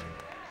 church.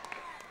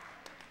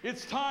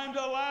 It's time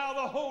to allow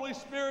the Holy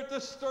Spirit to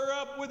stir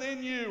up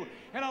within you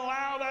and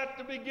allow that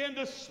to begin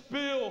to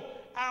spill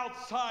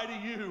outside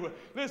of you.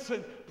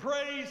 Listen,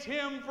 praise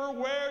Him for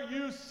where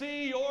you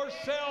see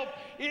yourself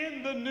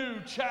in the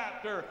new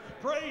chapter.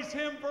 Praise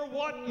Him for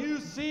what you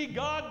see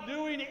God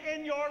doing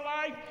in your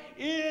life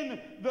in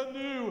the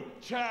new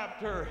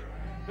chapter.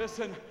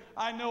 Listen,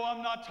 I know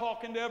I'm not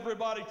talking to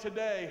everybody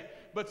today,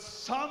 but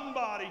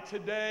somebody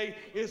today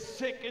is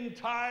sick and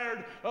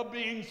tired of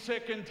being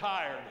sick and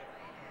tired.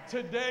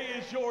 Today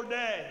is your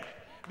day.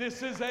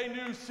 This is a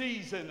new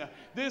season.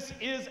 This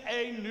is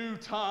a new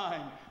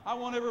time. I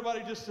want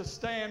everybody just to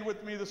stand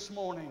with me this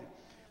morning.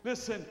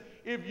 Listen,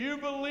 if you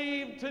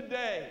believe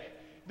today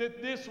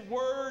that this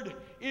word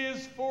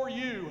is for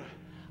you,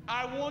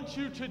 I want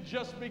you to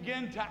just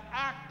begin to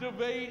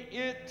activate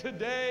it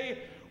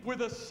today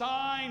with a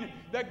sign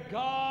that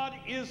God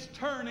is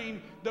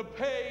turning the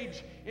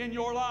page in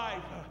your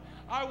life.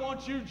 I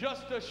want you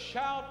just to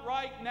shout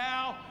right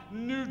now,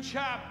 new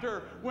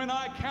chapter, when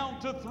I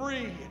count to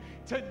 3.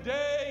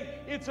 Today,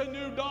 it's a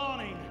new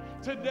dawning.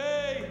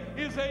 Today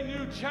is a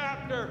new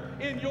chapter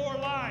in your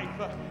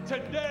life.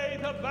 Today,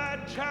 the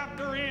bad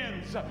chapter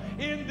ends.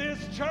 In this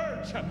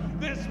church,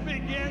 this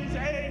begins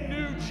a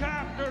new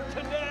chapter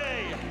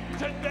today.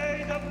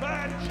 Today, the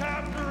bad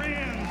chapter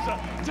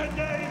ends.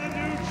 Today, the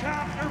new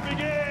chapter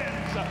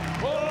begins.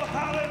 Oh,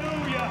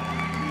 hallelujah.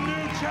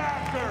 New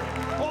chapter.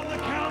 On the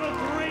count of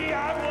 3,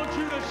 I want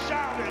you to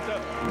shout it.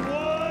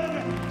 1,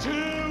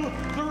 2,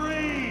 3.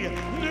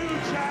 New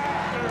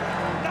chapter.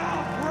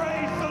 Now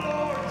praise the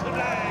Lord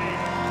today.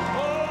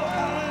 Oh,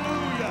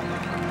 hallelujah.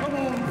 Come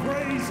on,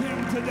 praise Him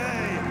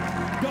today.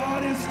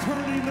 God is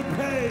turning the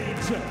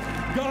page.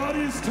 God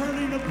is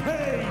turning the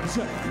page.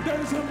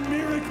 There's a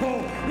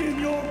miracle in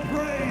your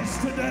praise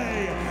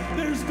today.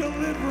 There's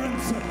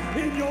deliverance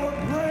in your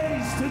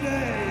praise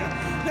today.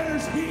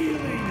 There's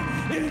healing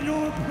in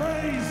your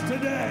praise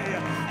today.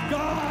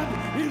 God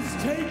is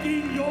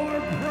taking your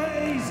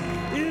praise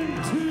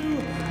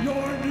into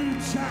your new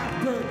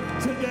chapter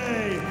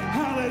today.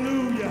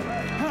 Hallelujah.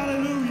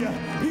 Hallelujah.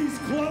 He's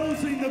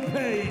closing the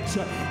page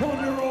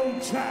on your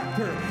old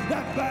chapter,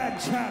 that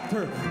bad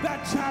chapter.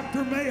 That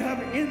chapter may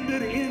have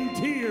ended in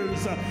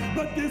tears,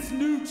 but this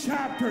new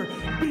chapter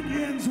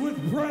begins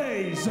with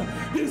praise.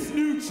 This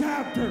new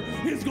chapter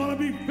is going to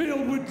be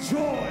filled with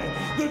joy,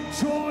 the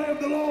joy of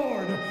the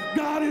Lord.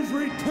 God is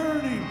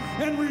returning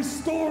and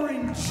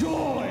restoring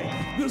joy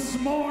this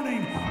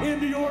morning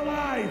into your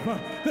life.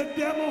 The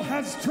devil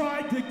has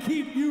tried to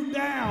keep you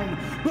down,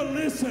 but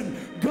listen,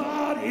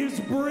 God is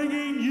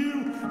bringing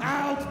you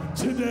out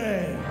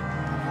today.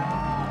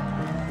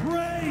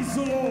 Praise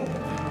the Lord.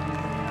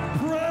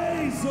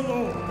 Praise the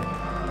Lord.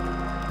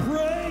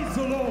 Praise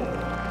the Lord.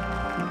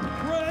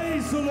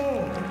 Praise the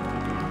Lord.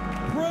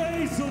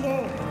 Praise the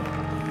Lord.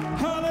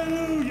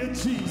 Hallelujah,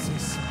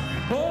 Jesus.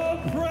 Oh,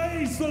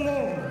 praise the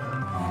Lord.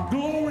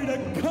 Glory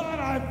to God.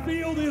 I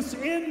feel this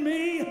in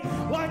me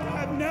like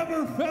I've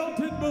never felt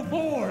it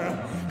before.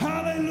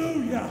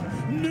 Hallelujah.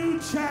 New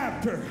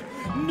chapter.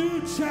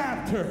 New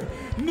chapter.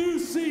 New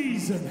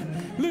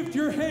season. Lift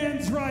your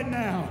hands right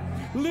now.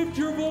 Lift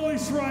your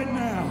voice right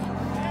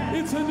now.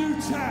 It's a new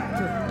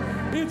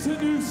chapter. It's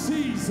a new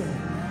season.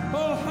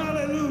 Oh,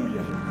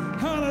 hallelujah.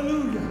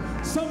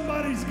 Hallelujah.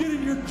 Somebody's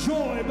getting your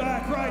joy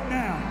back right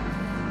now.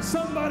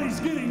 Somebody's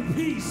getting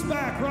peace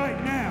back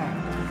right now.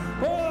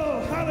 Oh,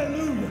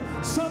 hallelujah.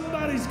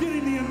 Somebody's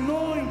getting the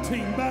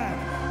anointing back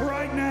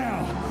right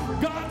now.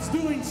 God's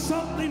doing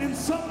something in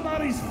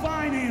somebody's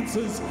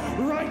finances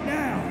right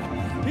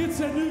now. It's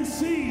a new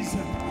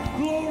season.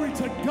 Glory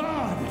to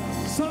God.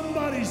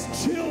 Somebody's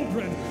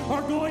children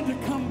are going to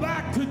come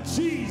back to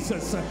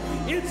Jesus.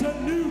 It's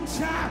a new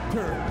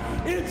chapter.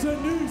 It's a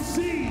new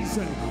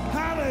season.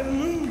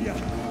 Hallelujah.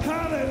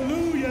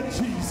 Hallelujah,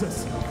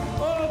 Jesus.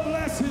 Oh,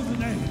 bless His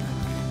name.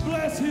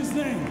 Bless His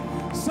name.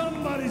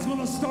 Somebody's going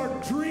to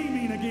start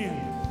dreaming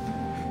again.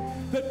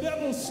 The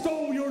devil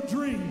stole your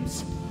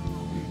dreams,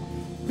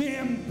 the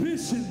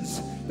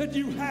ambitions that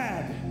you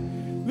had.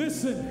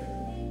 Listen,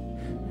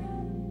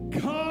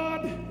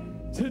 God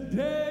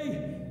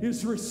today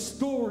is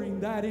restoring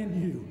that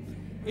in you,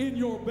 in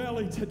your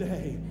belly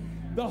today.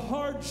 The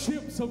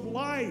hardships of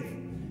life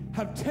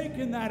have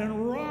taken that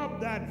and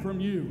robbed that from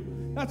you.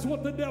 That's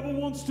what the devil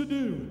wants to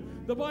do.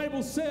 The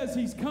Bible says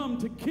he's come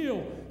to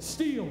kill,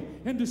 steal,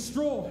 and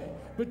destroy.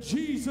 But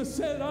Jesus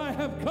said, I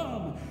have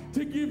come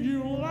to give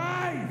you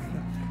life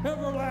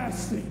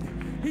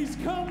everlasting. He's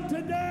come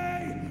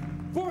today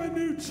for a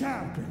new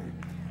chapter.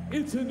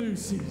 It's a new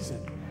season.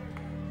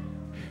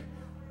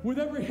 with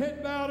every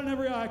head bowed and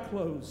every eye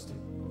closed.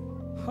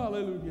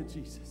 Hallelujah,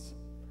 Jesus.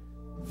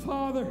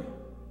 Father,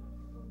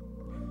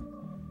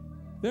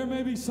 there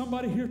may be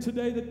somebody here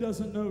today that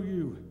doesn't know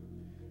you.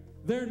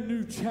 Their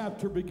new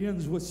chapter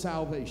begins with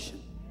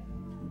salvation.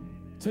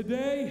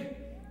 Today,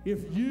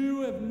 if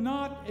you have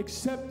not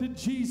accepted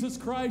Jesus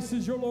Christ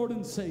as your Lord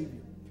and Savior,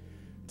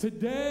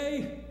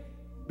 today,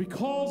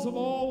 because of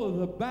all of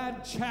the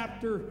bad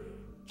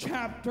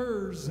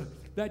chapters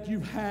that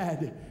you've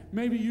had,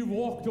 maybe you've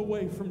walked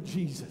away from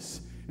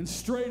Jesus and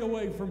strayed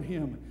away from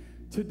Him.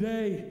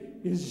 Today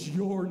is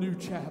your new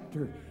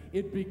chapter.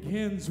 It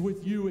begins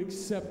with you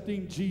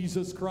accepting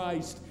Jesus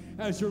Christ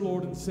as your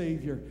Lord and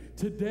Savior.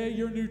 Today,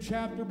 your new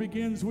chapter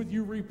begins with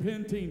you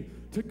repenting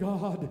to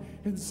God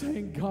and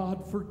saying,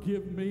 God,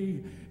 forgive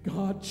me.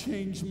 God,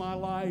 change my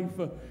life.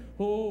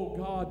 Oh,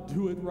 God,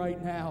 do it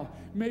right now.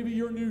 Maybe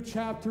your new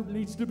chapter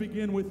needs to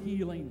begin with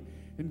healing.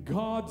 And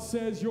God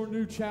says your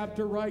new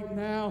chapter right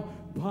now,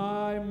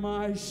 by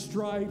my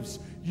stripes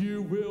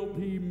you will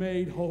be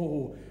made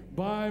whole.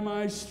 By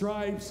my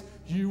stripes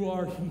you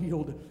are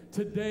healed.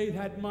 Today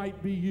that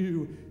might be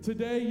you.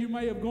 Today you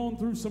may have gone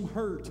through some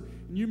hurt.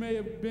 And you may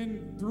have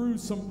been through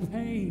some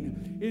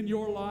pain in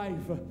your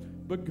life.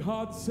 But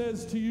God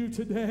says to you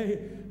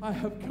today, I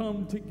have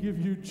come to give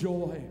you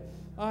joy.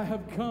 I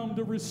have come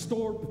to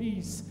restore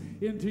peace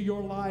into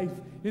your life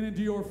and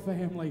into your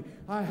family.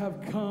 I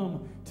have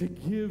come to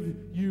give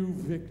you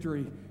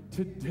victory.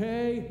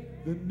 Today,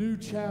 the new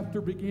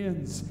chapter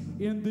begins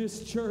in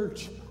this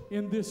church,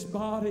 in this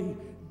body.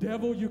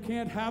 Devil, you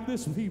can't have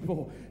this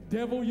people.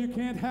 Devil, you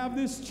can't have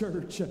this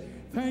church.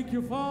 Thank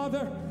you,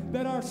 Father,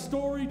 that our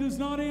story does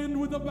not end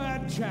with a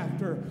bad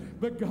chapter,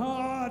 but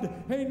God,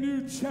 a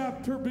new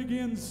chapter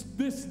begins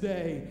this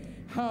day.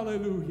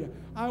 Hallelujah.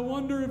 I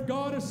wonder if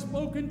God has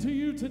spoken to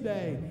you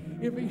today.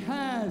 If He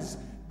has,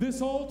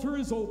 this altar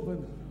is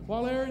open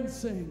while Aaron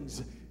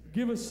sings.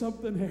 Give us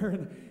something,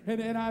 Aaron.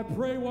 And I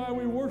pray while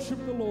we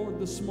worship the Lord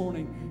this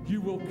morning,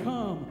 you will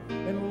come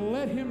and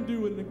let Him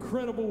do an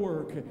incredible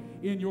work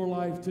in your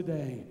life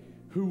today.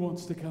 Who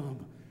wants to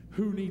come?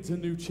 Who needs a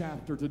new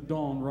chapter to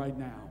dawn right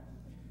now?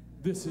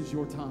 This is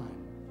your time.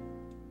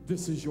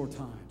 This is your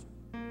time.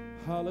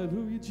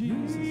 Hallelujah,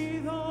 Jesus.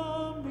 Breathe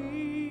on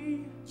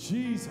me.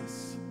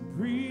 Jesus.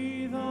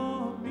 Breathe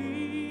on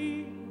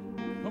me.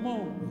 Come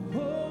on.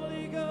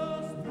 Holy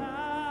Ghost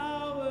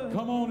power.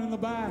 Come on in the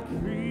back.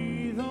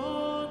 Breathe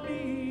on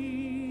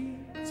me.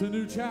 It's a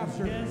new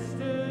chapter.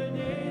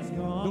 Yesterday's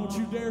gone. Don't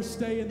you dare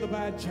stay in the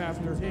bad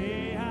chapter.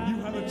 You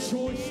have a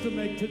choice to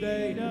make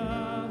today.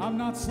 I'm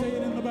not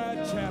staying in the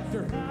bad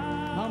chapter.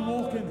 I'm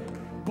walking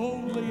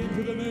boldly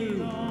into the new.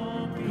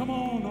 Come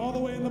on, all the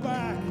way in the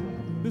back.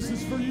 This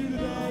is for you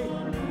today.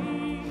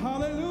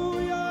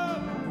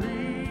 Hallelujah.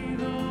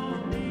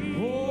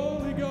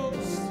 Holy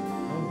Ghost.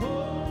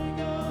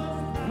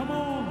 Come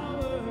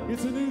on.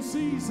 It's a new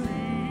season.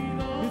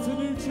 It's a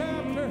new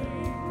chapter.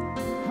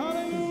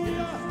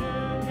 Hallelujah.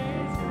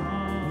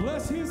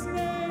 Bless His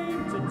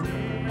name.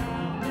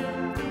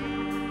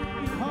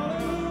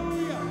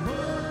 Hallelujah.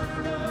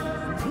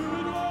 To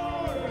the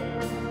Lord.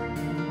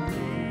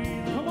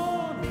 Come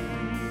on.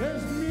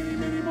 There's many,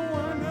 many more.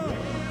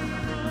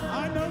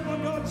 I know what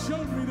God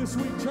showed me this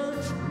week,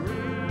 church.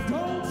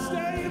 Don't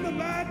stay in the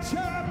bad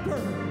chapter.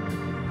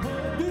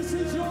 This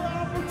is your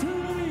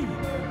opportunity.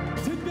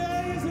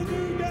 Today is a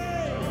new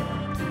day.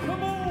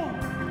 Come on.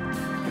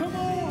 Come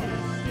on.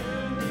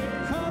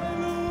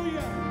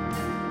 Hallelujah.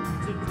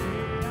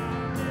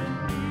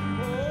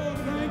 Oh,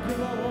 thank you,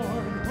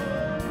 Lord.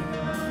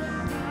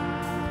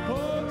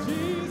 Oh,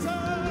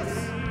 Jesus.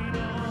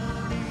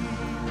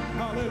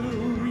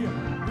 Hallelujah.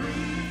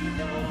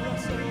 Oh,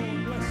 bless the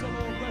Lord, bless the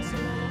Lord, bless the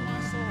Lord, my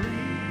soul.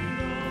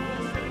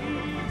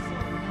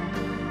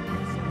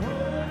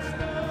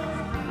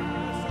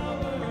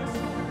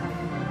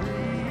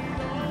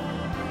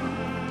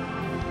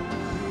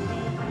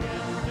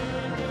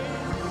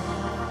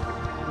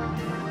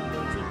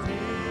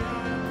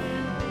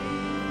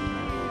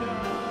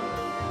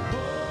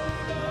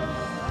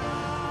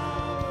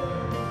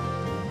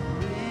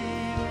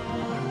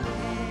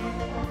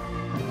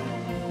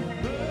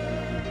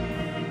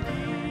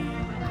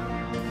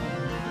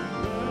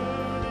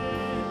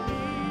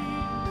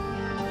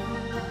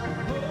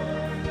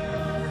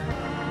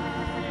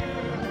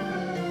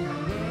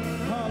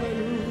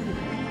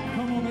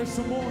 There's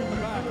some more in the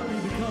back that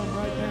need to come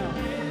right now.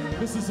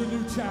 This is a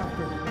new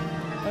chapter.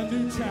 A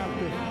new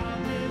chapter.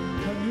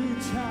 A new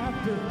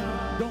chapter.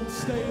 Don't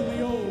stay in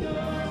the old.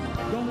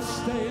 Don't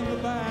stay in the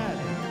bad.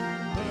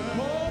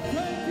 Oh,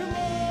 thank you,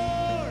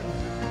 Lord.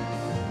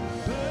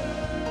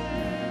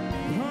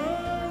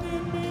 Burn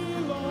in me,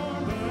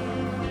 Lord.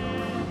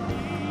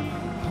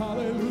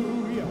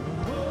 Hallelujah.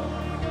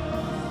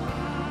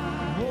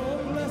 Oh,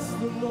 bless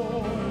the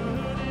Lord.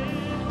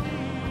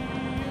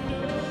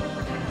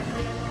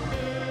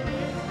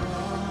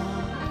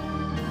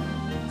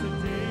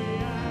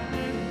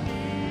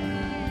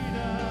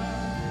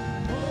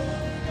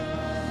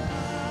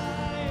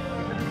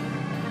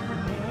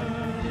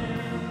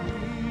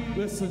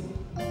 Listen,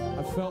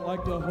 I felt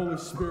like the Holy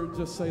Spirit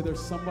just say,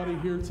 there's somebody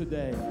here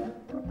today.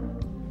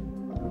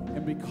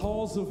 And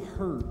because of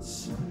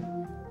hurts,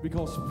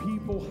 because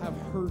people have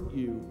hurt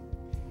you,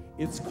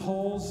 it's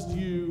caused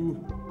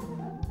you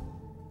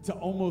to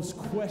almost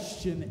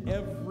question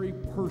every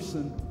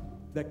person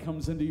that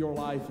comes into your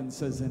life and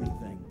says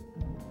anything.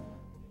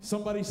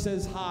 Somebody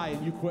says hi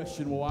and you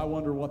question, well, I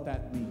wonder what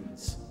that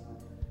means.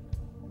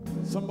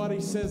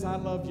 Somebody says I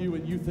love you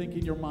and you think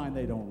in your mind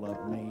they don't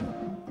love me.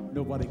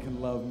 Nobody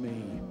can love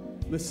me.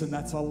 Listen,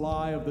 that's a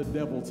lie of the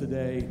devil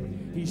today.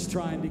 He's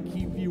trying to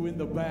keep you in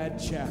the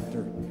bad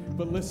chapter.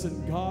 But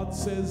listen, God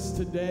says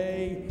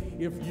today,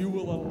 if you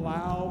will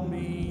allow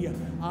me,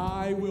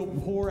 I will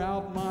pour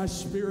out my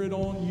Spirit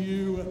on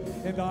you,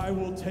 and I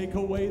will take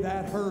away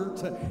that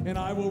hurt, and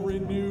I will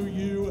renew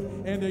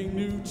you, and a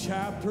new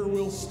chapter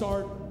will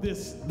start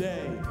this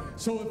day.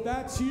 So if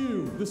that's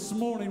you this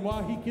morning,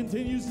 while he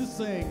continues to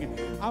sing,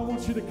 I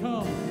want you to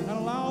come and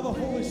allow the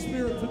Holy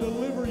Spirit to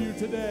deliver you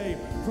today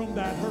from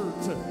that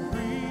hurt.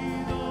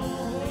 Breathe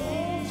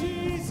on,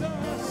 Jesus.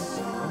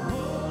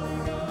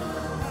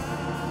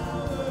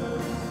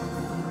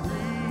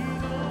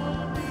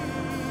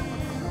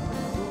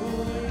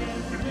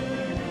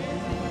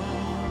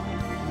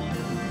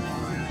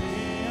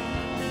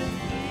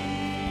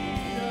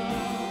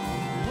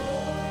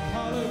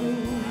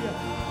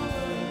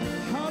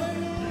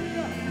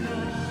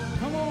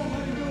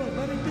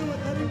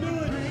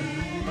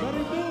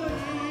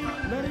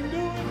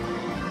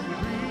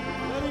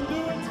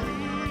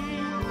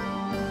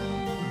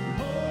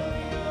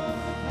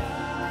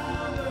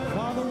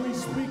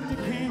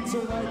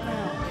 Right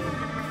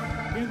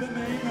now, in the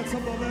name that's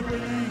above every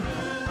name,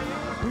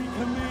 we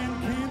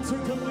command cancer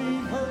to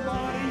leave her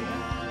body.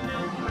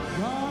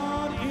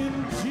 God,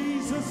 in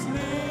Jesus'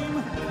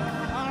 name,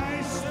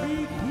 I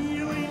speak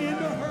healing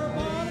into her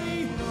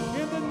body.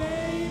 In the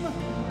name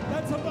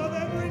that's above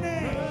every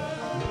name,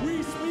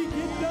 we speak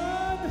it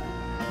done.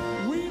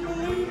 We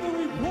believe the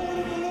report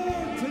of the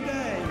Lord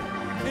today,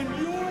 and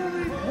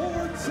your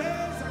report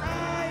says,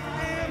 I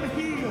am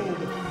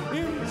healed.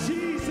 In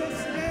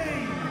Jesus'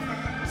 name,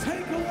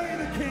 take away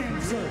the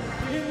cancer.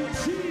 In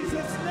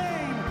Jesus'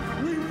 name,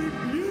 we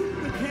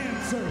rebuke the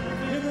cancer.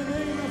 In the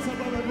name that's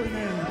above every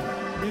name.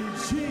 In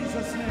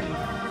Jesus' name.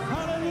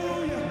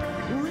 Hallelujah.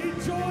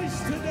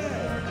 Rejoice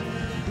today.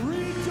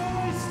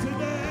 Rejoice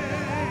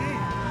today.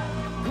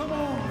 Come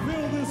on,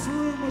 fill this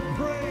room with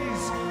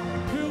praise.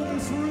 Fill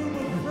this room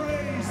with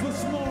praise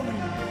this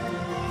morning.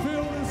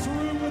 Fill this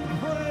room with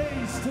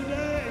praise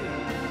today.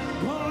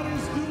 God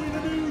is doing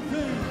a new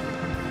thing.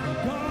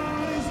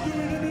 God is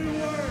doing a new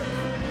work.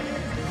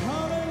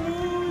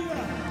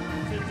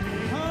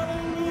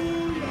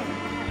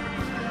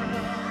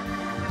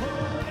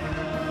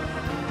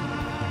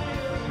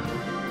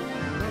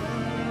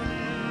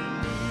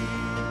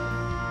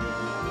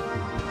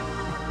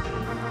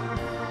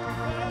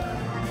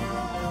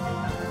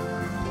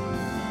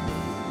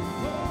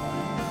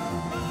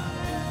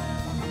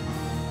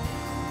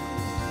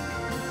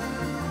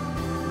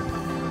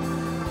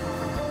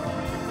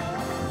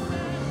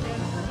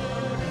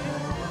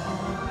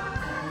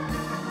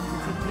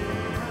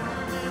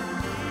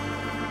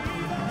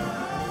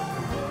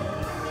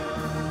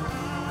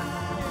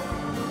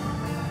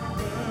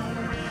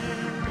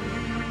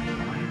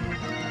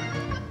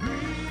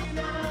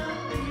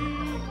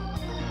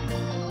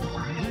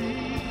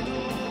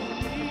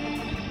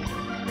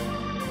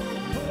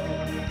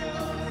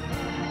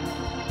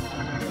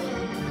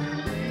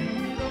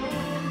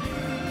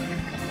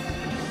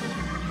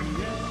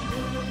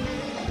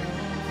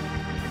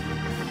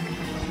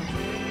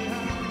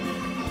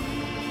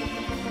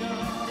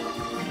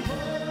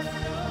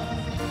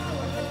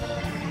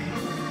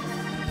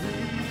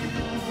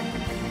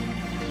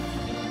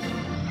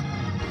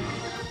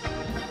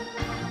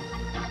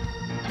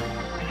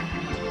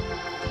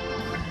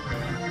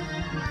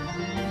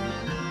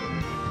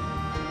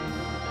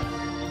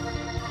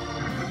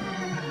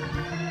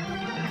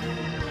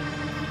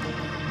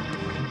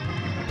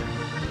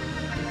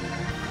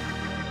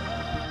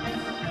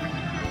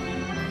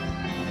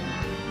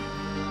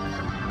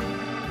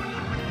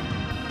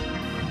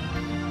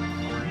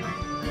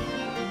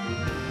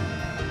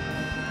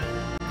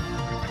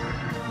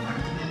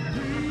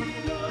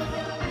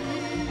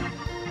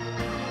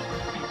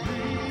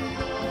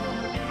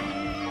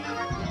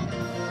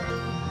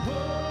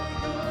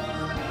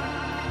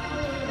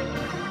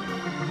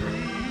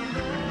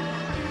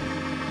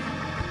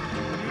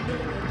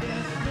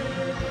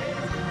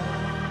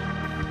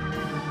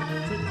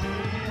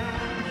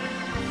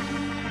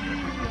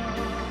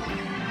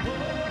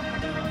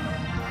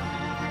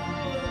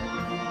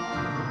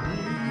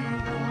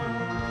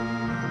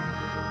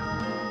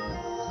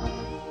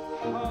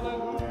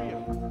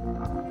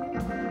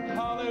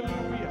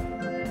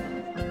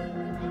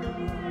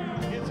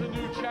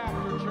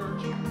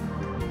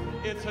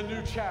 It's a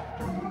new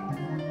chapter.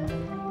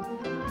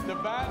 The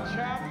bad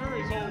chapter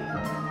is over.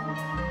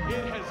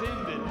 It has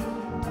ended.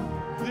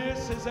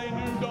 This is a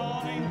new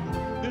dawning.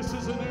 This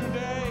is a new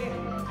day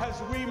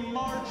as we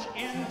march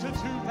into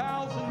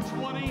 2020.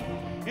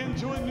 2020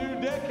 into a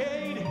new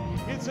decade.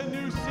 It's a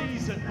new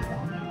season.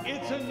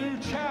 It's a new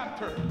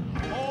chapter.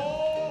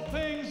 All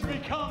things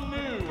become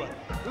new.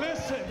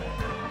 Listen,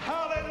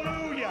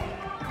 hallelujah.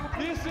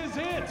 This is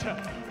it.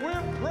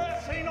 We're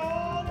pressing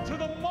on to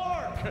the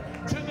mark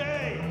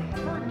today,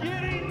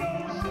 forgetting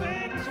those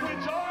things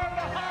which are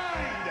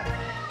behind.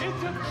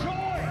 It's a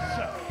choice.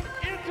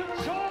 It's a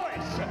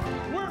choice.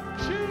 We're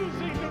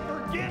choosing to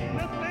forget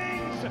the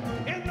things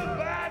in the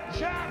bad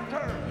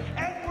chapter,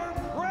 and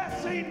we're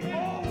pressing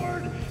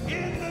forward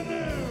in the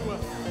new.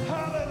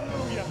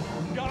 Hallelujah.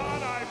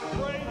 God, I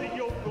pray that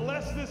you'll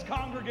bless this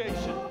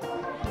congregation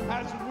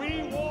as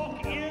we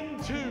walk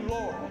into,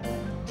 Lord,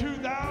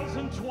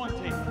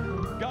 2020.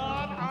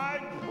 God, I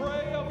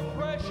pray a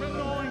fresh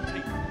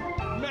anointing.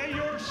 May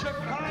your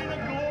Shekinah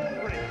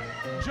glory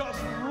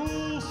just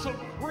rule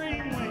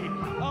supremely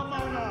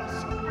among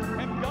us.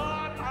 And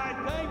God, I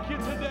thank you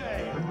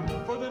today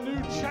for the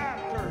new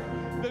chapter,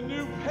 the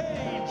new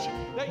page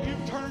that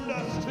you've turned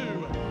us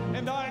to.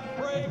 And I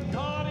pray,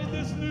 God, in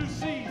this new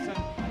season,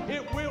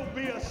 it will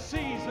be a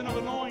season of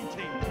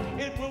anointing.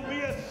 It will be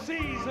a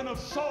season of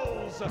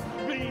souls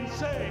being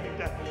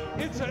saved.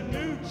 It's a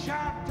new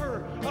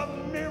chapter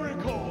of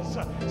miracles,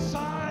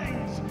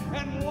 signs,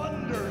 and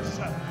wonders.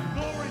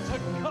 Glory to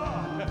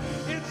God.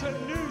 It's a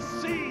new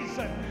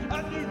season,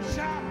 a new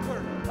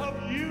chapter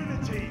of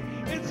unity.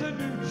 It's a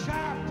new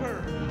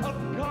chapter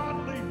of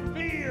godly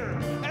fear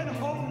and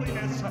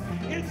holiness.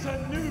 It's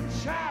a new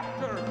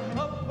chapter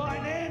of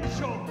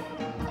financial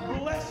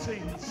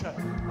blessings.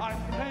 I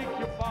thank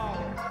you,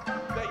 Father,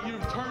 that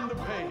you've turned the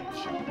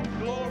page.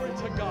 Glory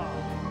to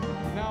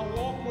God. Now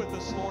walk with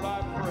us, Lord,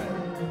 I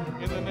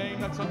pray, in the name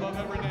that's above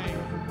every name.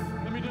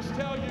 Let me just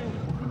tell you,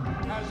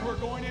 as we're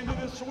going into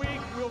this week,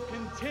 we'll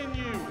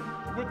continue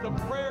with the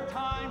prayer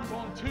times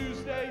on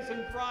Tuesdays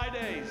and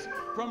Fridays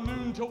from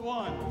noon to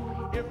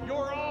 1. If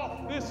you're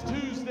off this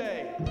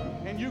Tuesday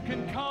and you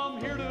can come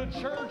here to the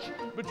church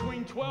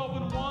between 12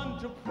 and 1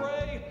 to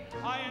pray,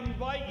 I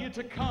invite you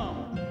to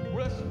come.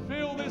 Let's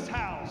fill this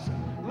house.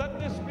 Let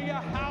this be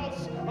a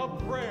house of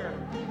prayer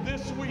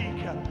this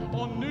week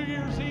on New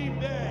Year's Eve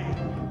day,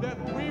 that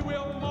we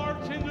will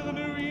march into the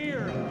new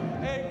year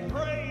a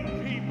praying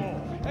people.